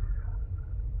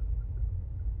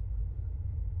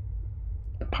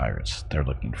 The pirates, they're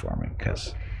looking for me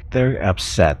because they're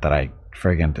upset that I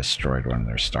friggin' destroyed one of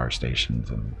their star stations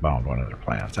and bombed one of their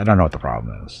planets. I don't know what the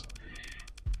problem is.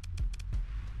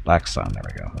 Black Sun, there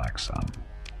we go, Black Sun.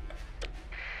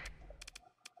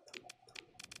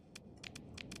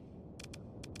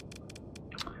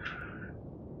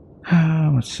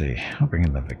 Let's see, I'll bring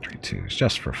in the victory twos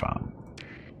just for fun.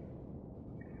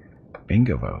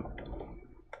 Bingo vote.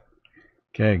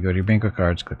 Okay, go to your bingo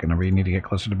cards, click on number you need to get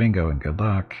closer to bingo, and good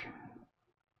luck.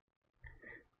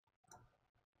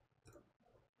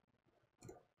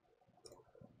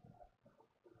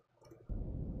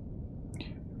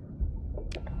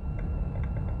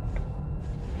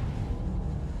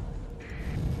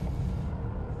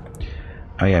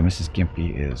 Oh yeah, Mrs.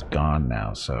 Gimpy is gone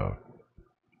now, so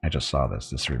I just saw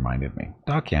this. This reminded me.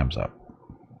 Dockham's up.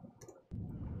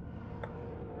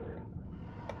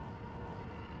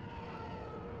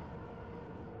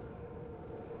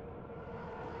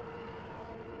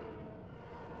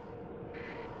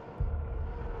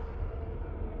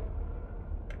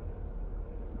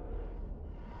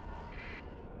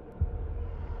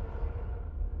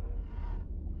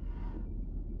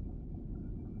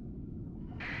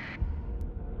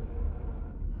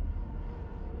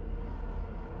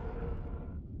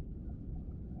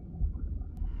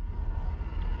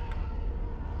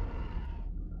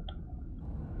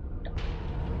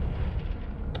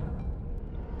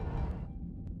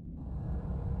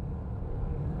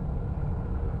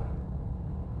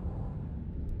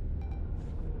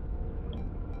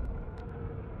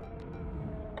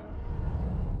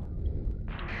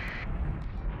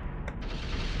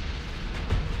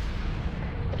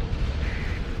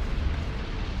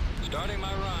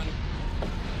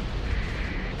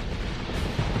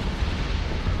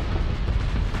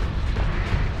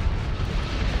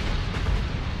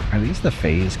 these the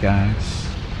phase guys?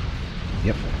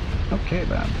 Yep. Okay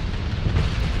then.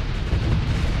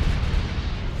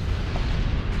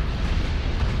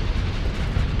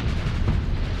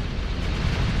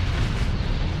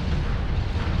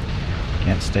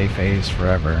 Can't stay phased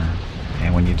forever.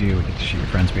 And when you do, we get to shoot your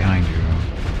friends behind you.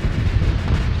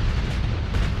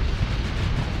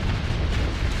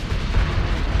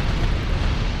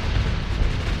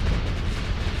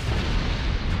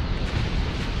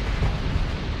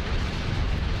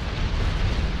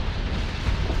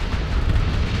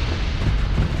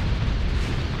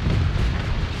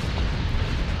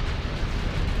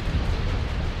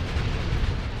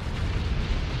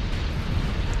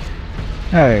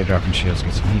 Hey, dropping shields,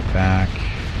 get some heat back.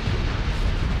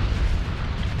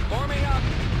 Forming up.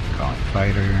 Calling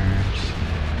fighters,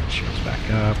 and shields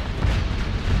back up.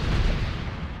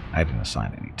 I didn't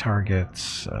assign any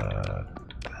targets.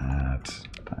 That.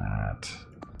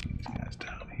 These guys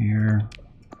down here.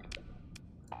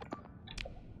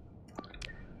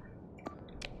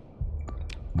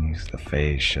 Use the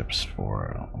phase ships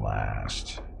for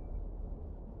last.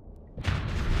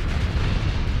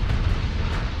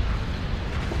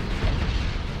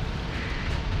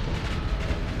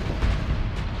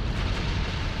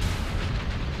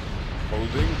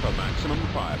 Holding for maximum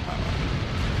firepower.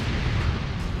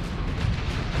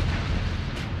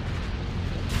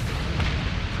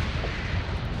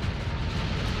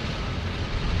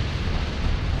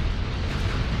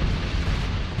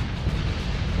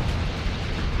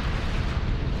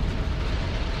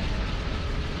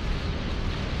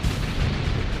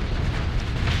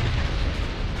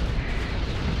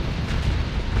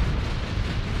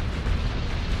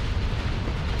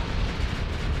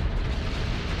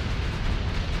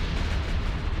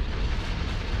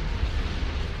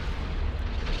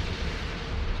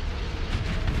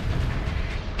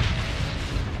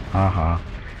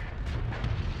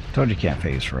 Told you can't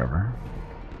phase forever.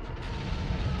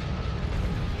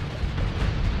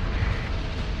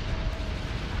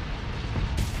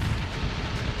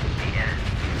 The enemy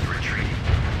is retreating.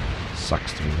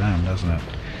 Sucks to be them, doesn't it?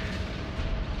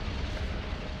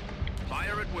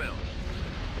 Fire at will.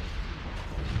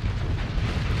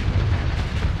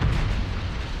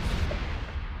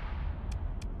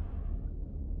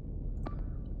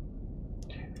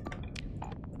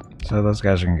 So those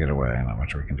guys are gonna get away, not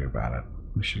much we can do about it.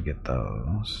 We should get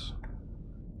those.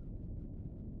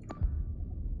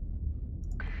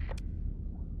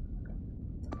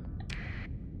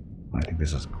 I think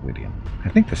this is Gwydion. I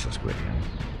think this is Gwydion.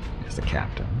 He's the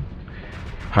captain.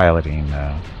 Piloting,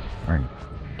 or,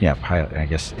 yeah, pilot, I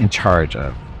guess, in charge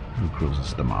of Who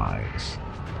Cruises Demise.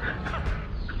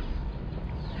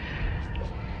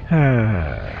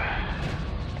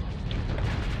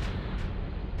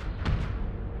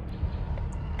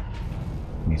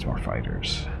 Needs more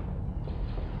fighters.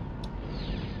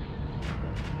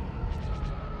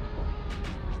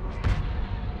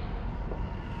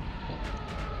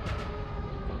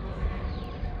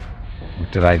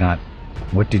 What did I not?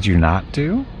 What did you not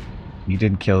do? You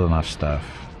didn't kill enough stuff.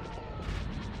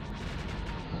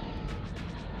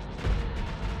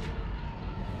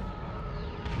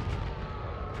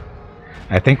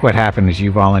 I think what happened is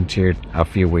you volunteered a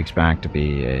few weeks back to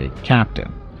be a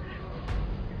captain.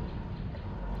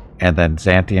 And then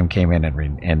Xanthium came in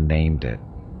and named it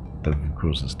the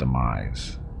Cruise's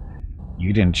Demise.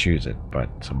 You didn't choose it, but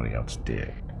somebody else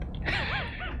did.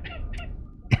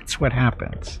 It's what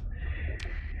happens.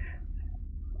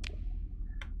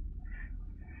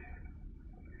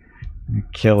 You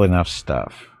kill enough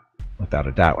stuff, without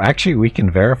a doubt. Actually, we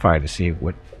can verify to see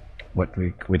what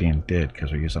Gwydion did,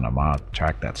 because we're using a mod to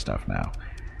track that stuff now.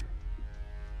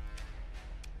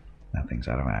 Nothing's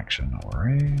out of action. No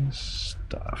worries.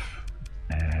 Stuff.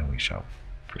 And we shall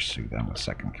pursue them with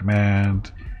second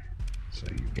command. So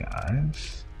you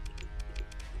guys.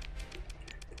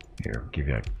 Here, give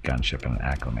you a gunship and an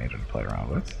acclimator to play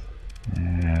around with.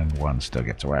 And one still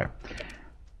gets away.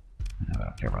 I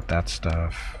don't care about that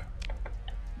stuff.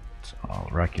 It's all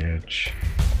wreckage.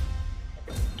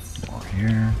 More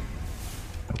here.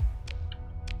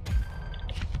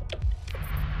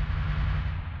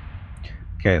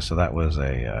 Okay, so that was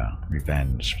a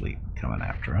revenge fleet coming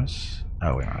after us.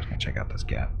 Oh, wait, I was going to check out this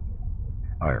gap.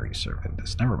 Oh, I already surveyed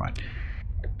this. Never mind.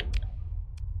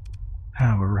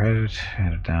 We're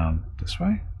headed down this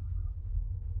way.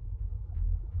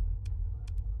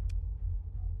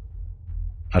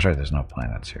 That's right, there's no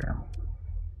planets here.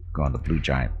 Go on the blue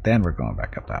giant, then we're going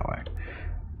back up that way.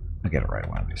 I'll get it right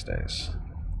one of these days.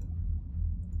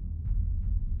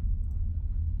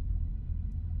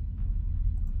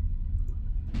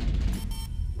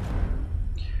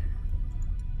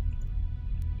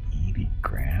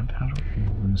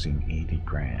 losing 80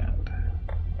 grand.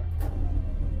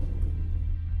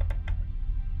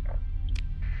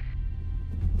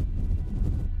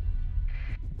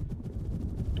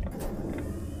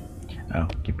 Oh,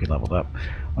 keep you leveled up.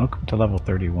 Welcome to level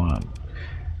 31.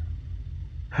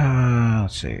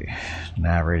 Let's see.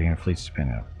 Narrating and fleets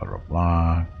depending on blah blah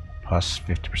blah. Plus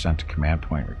 50% to command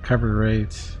point recovery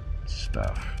rates.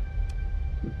 Stuff.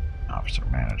 Officer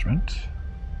management.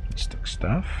 Stick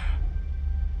stuff.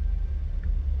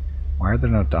 Why are there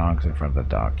no dogs in front of the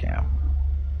dog cam?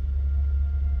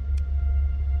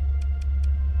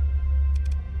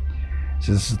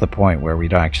 So this is the point where we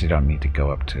actually don't need to go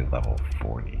up to level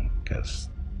 40 because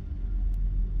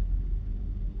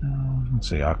let's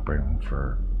see, operating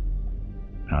for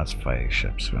it's fighting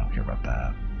ships. We don't care about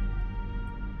that.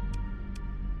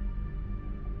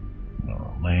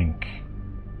 Link.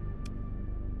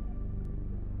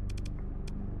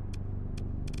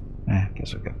 I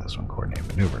guess we'll get this one, coordinate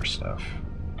maneuver stuff.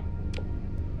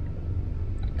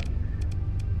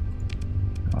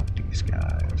 Oh, these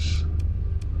guys.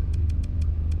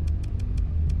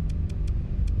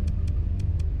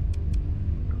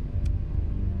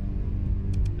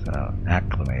 So,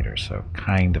 acclimator, so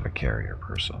kind of a carrier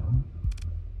person.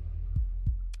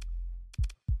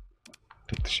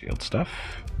 Take the shield stuff.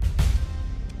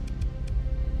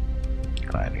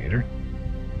 Gladiator.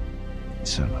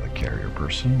 So another carrier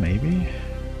person, maybe.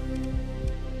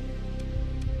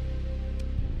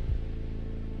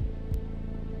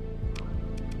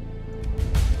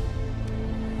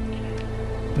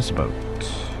 This boat.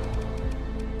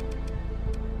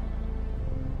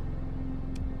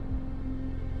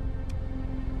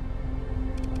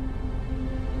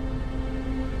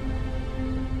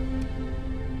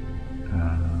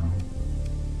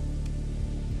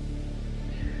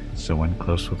 So when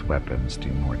close with weapons, do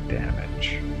more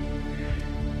damage.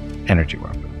 Energy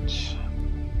weapons.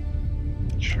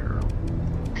 Sure.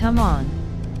 Come on,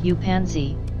 you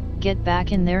pansy, get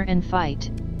back in there and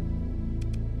fight.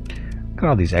 Look at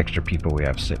all these extra people we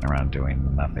have sitting around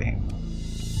doing nothing.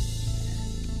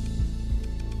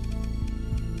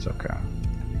 It's okay.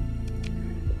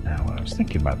 Now what I was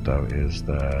thinking about though is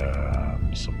the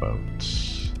missile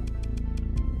boats.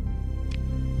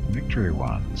 Victory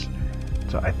ones.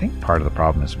 So I think part of the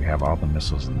problem is we have all the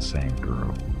missiles in the same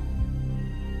group.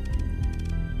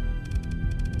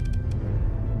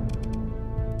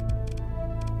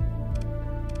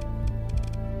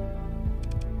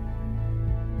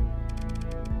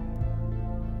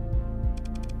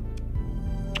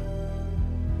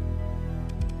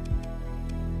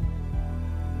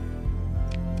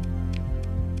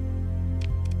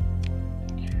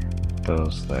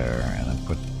 Those there, and then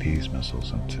put these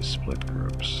missiles into split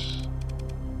groups.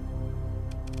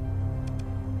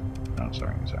 Oh,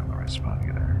 sorry, because I'm in the right spot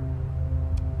either.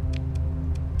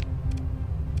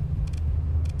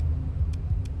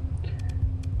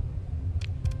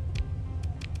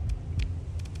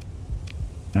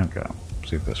 Okay,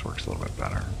 see if this works a little bit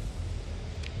better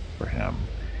for him.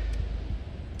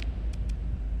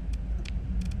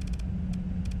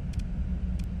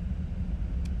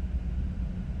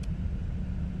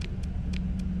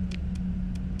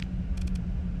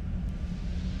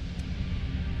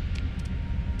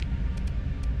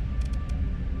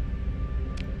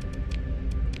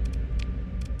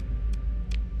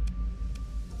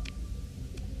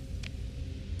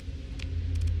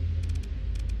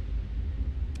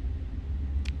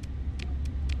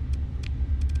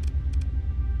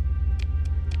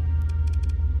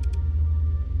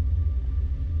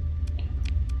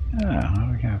 How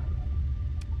do we have?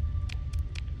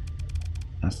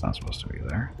 That's not supposed to be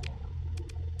there.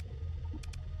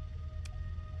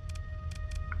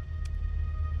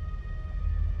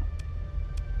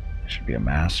 Should be a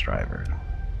mass driver.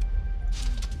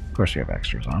 Of course, we have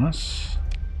extras on us.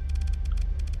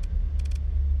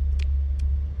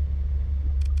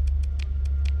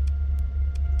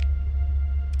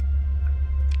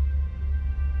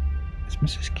 Is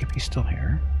Mrs. Kippy still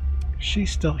here?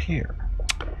 She's still here.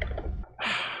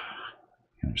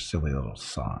 Her silly little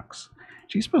socks.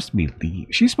 She's supposed to be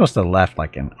she's supposed to have left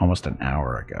like almost an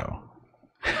hour ago.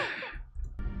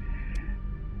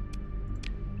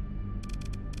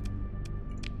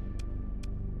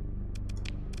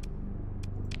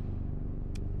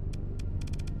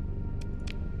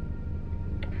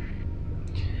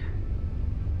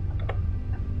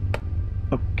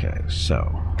 Okay, so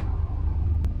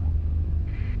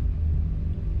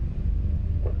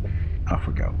off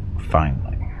we go.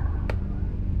 Finally.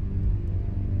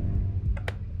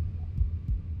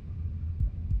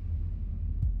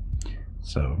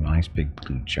 So nice big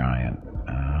blue giant.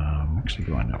 Actually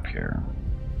going up here.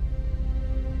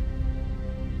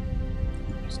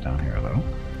 It's down here though.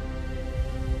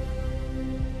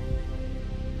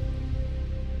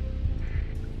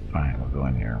 Fine, we'll go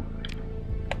in here.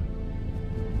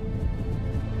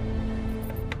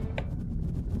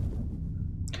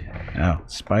 Now,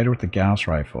 Spider with the Gauss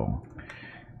rifle.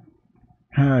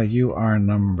 You are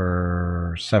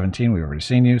number 17. We've already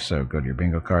seen you, so go to your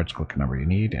bingo cards, click the number you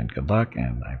need, and good luck.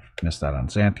 And I've missed that on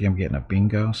Xanthium getting a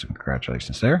bingo, so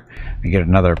congratulations there. We get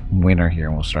another winner here,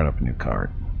 and we'll start up a new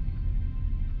card.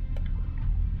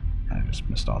 I just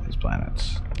missed all these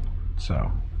planets.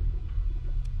 So,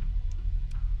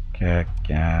 Keck,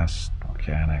 Gas,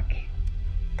 Volcanic,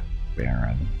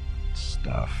 Barren,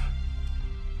 Stuff,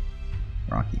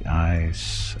 Rocky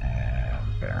Ice, and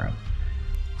Barren.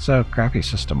 So, crappy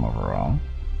system overall.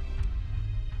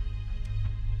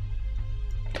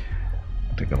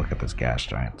 Take a look at this gas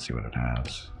giant, see what it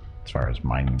has as far as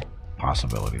mining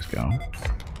possibilities go.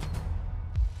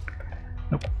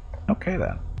 Nope. Okay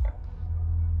then.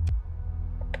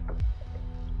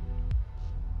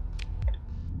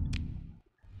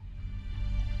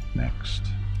 Next.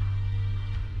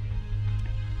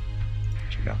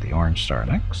 Check out the orange star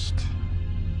next.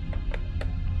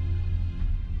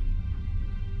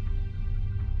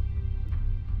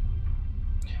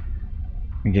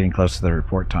 We're getting close to the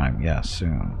report time. Yes,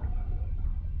 soon.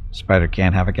 Spider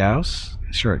can have a Gauss?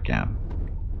 Sure it can.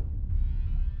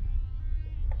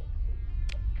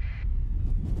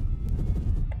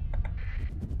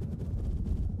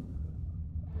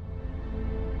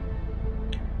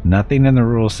 Nothing in the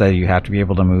rules say you have to be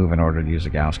able to move in order to use a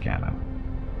Gauss cannon.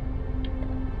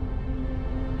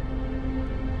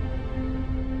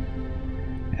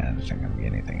 And there's not going to be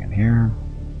anything in here.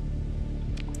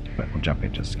 But we'll jump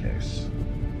in just in case.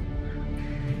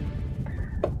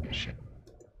 Shit.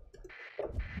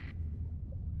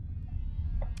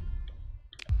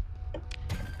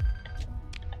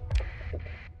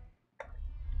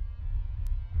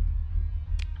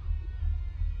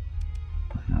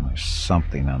 Now there's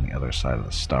something on the other side of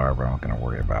the star, but I'm not going to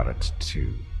worry about it. It's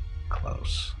too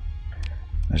close.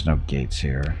 There's no gates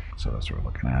here, so that's what we're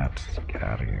looking at. Let's get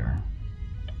out of here.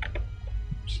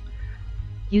 Oops.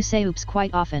 You say oops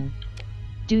quite often.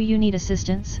 Do you need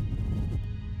assistance?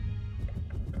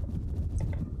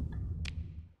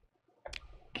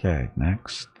 Okay,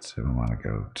 next, so we want to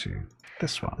go to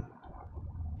this one.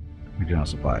 We do have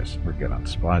supplies. We're good on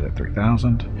supplies at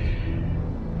 3,000.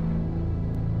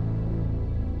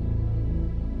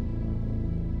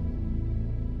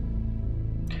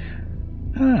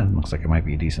 Looks like it might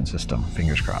be a decent system.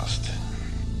 Fingers crossed.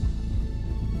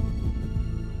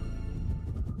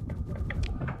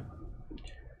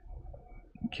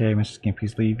 Okay, Mrs.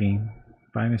 Gimpy's leaving.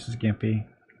 Bye, Mrs. Gimpy.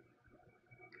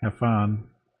 Have fun.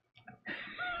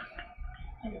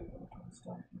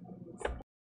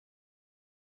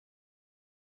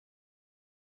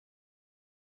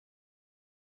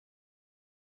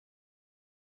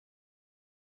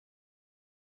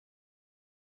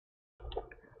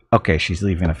 Okay, she's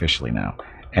leaving officially now.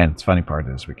 And the funny part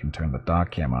is we can turn the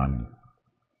dock cam on.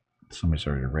 Somebody's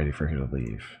already ready for her to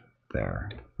leave. There.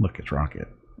 Look, it's Rocket.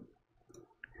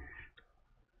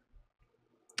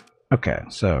 Okay,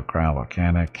 so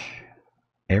cryovolcanic,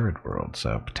 arid world,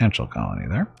 so potential colony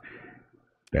there.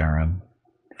 Barren,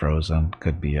 frozen,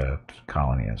 could be a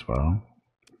colony as well.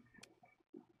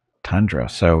 Tundra,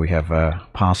 so we have a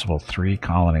possible 3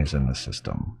 colonies in the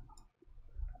system.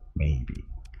 Maybe.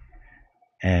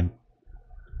 And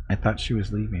I thought she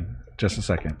was leaving. Just a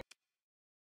second.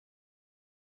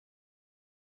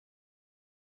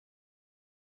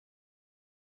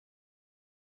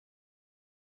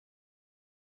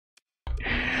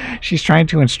 She's trying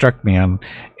to instruct me on,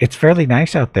 it's fairly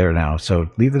nice out there now, so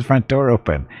leave the front door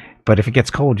open. But if it gets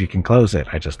cold, you can close it.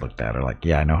 I just looked at her like,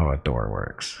 yeah, I know how a door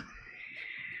works.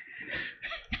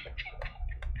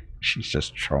 She's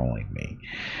just trolling me.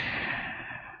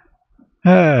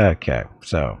 Okay,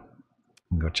 so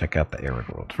go check out the arid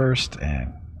world first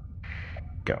and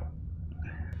go.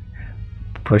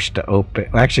 Push to open.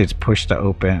 Well, actually, it's push to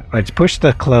open. It's push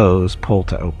to close, pull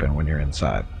to open when you're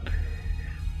inside.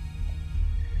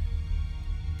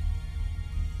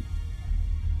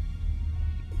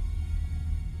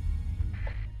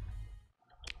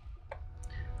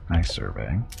 Nice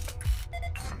survey.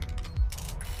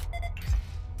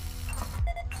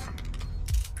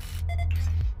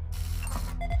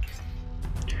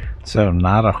 So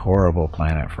not a horrible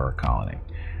planet for a colony.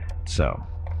 So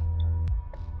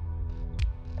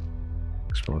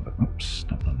explore the oops,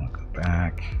 no, go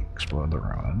back. Explore the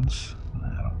ruins.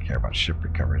 I don't care about ship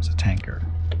recovery, it's a tanker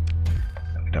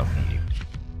that we don't need.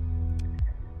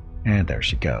 And there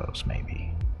she goes,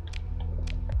 maybe.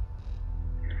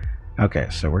 Okay,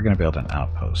 so we're going to build an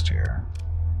outpost here.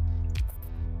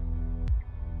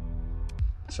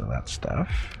 So that's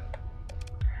stuff.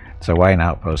 So why an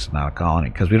outpost and not a colony?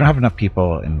 Because we don't have enough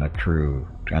people in the crew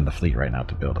and the fleet right now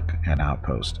to build an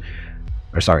outpost.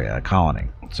 Or sorry, a colony.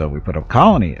 So we put a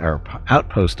colony or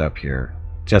outpost up here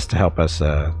just to help us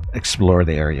explore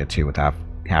the area too without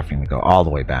having to go all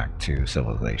the way back to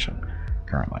civilization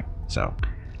currently. So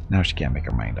now she can't make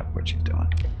her mind up what she's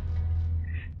doing.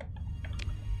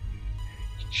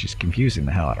 She's confusing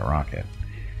the hell out of Rocket.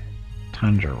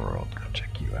 Tundra World, go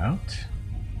check you out.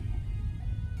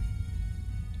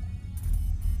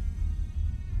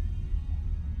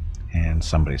 And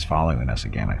somebody's following us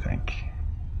again, I think.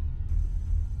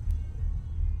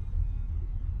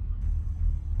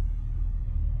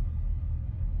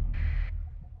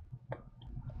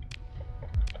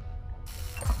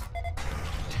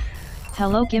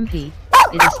 Hello Gimpy,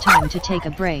 it is time to take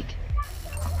a break.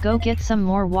 Go get some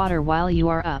more water while you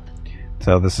are up.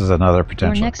 So this is another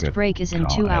potential. Your next break is in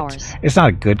 2 hours. It's not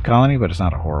a good colony, but it's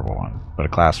not a horrible one. But a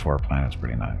class 4 planet is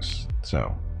pretty nice.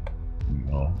 So we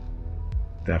will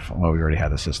definitely. Well, we already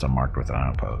had the system marked with an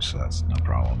outpost, so that's no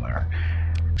problem there.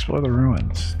 Explore the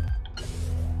ruins.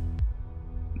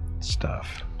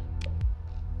 Stuff.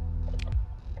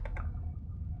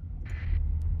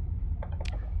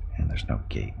 And there's no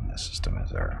gate in this system,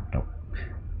 is there? Nope.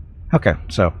 Okay,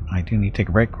 so I do need to take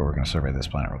a break, but we're going to survey this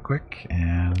planet real quick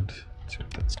and see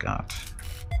what that's got.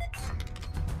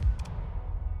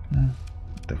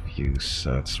 Diffuse,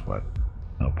 so it's what?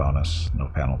 No bonus, no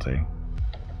penalty.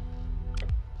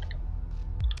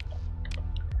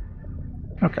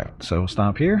 Okay, so we'll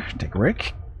stop here, take a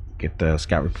break, get the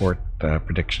scout report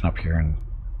prediction up here in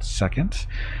a second,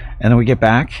 and then we get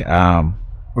back.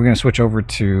 We're going to switch over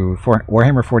to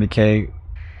Warhammer 40k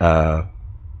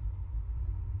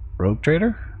Rogue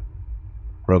Trader,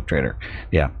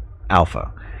 yeah,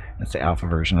 Alpha. That's the Alpha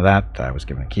version of that. I was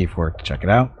given a key for it to check it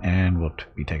out, and we'll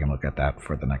be taking a look at that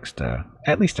for the next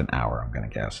at least an hour, I'm going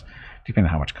to guess, depending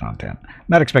on how much content. I'm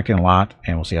not expecting a lot,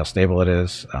 and we'll see how stable it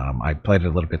is. I played it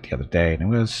a little bit the other day, and it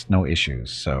was no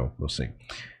issues, so we'll see.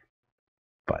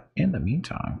 But in the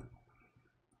meantime,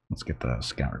 let's get the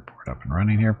scout report up and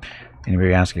running here.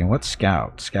 Anybody asking, what's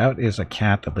Scout? Scout is a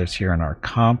cat that lives here in our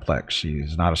complex.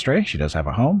 She's not a stray. She does have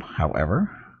a home.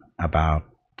 However, about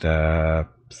 4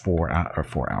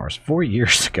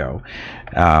 years ago,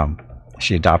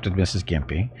 she adopted Mrs.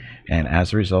 Gimpy, and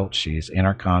as a result, she's in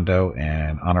our condo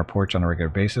and on our porch on a regular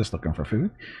basis looking for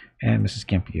food. And Mrs.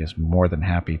 Gimpy is more than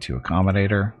happy to accommodate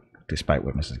her, despite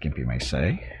what Mrs. Gimpy may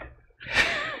say.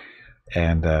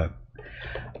 And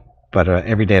but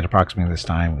every day at approximately this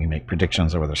time, we make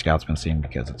predictions of whether Scout's been seen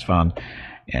because it's fun.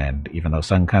 And even though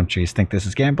some countries think this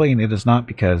is gambling, it is not,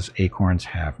 because acorns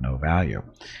have no value,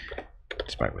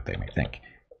 despite what they may think.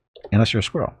 Unless you're a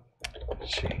squirrel.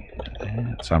 So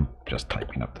I'm just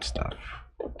typing up the stuff.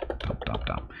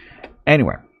 Dump.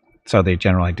 Anyway, so the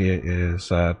general idea is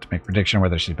to make a prediction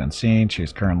whether she's been seen.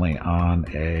 She's currently on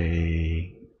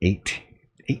a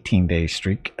 18-day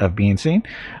streak of being seen.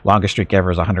 Longest streak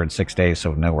ever is 106 days,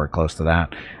 so nowhere close to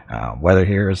that. Weather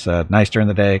here is nice during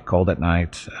the day, cold at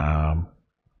night,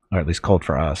 or at least cold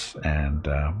for us. And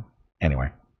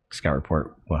anyway, Scout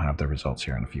Report will have the results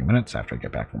here in a few minutes after I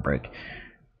get back from break.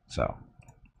 So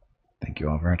thank you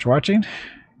all very much for watching.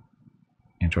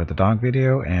 Enjoy the dog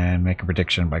video and make a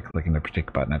prediction by clicking the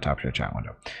predict button at the top of your chat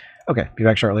window. Okay, be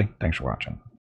back shortly. Thanks for watching.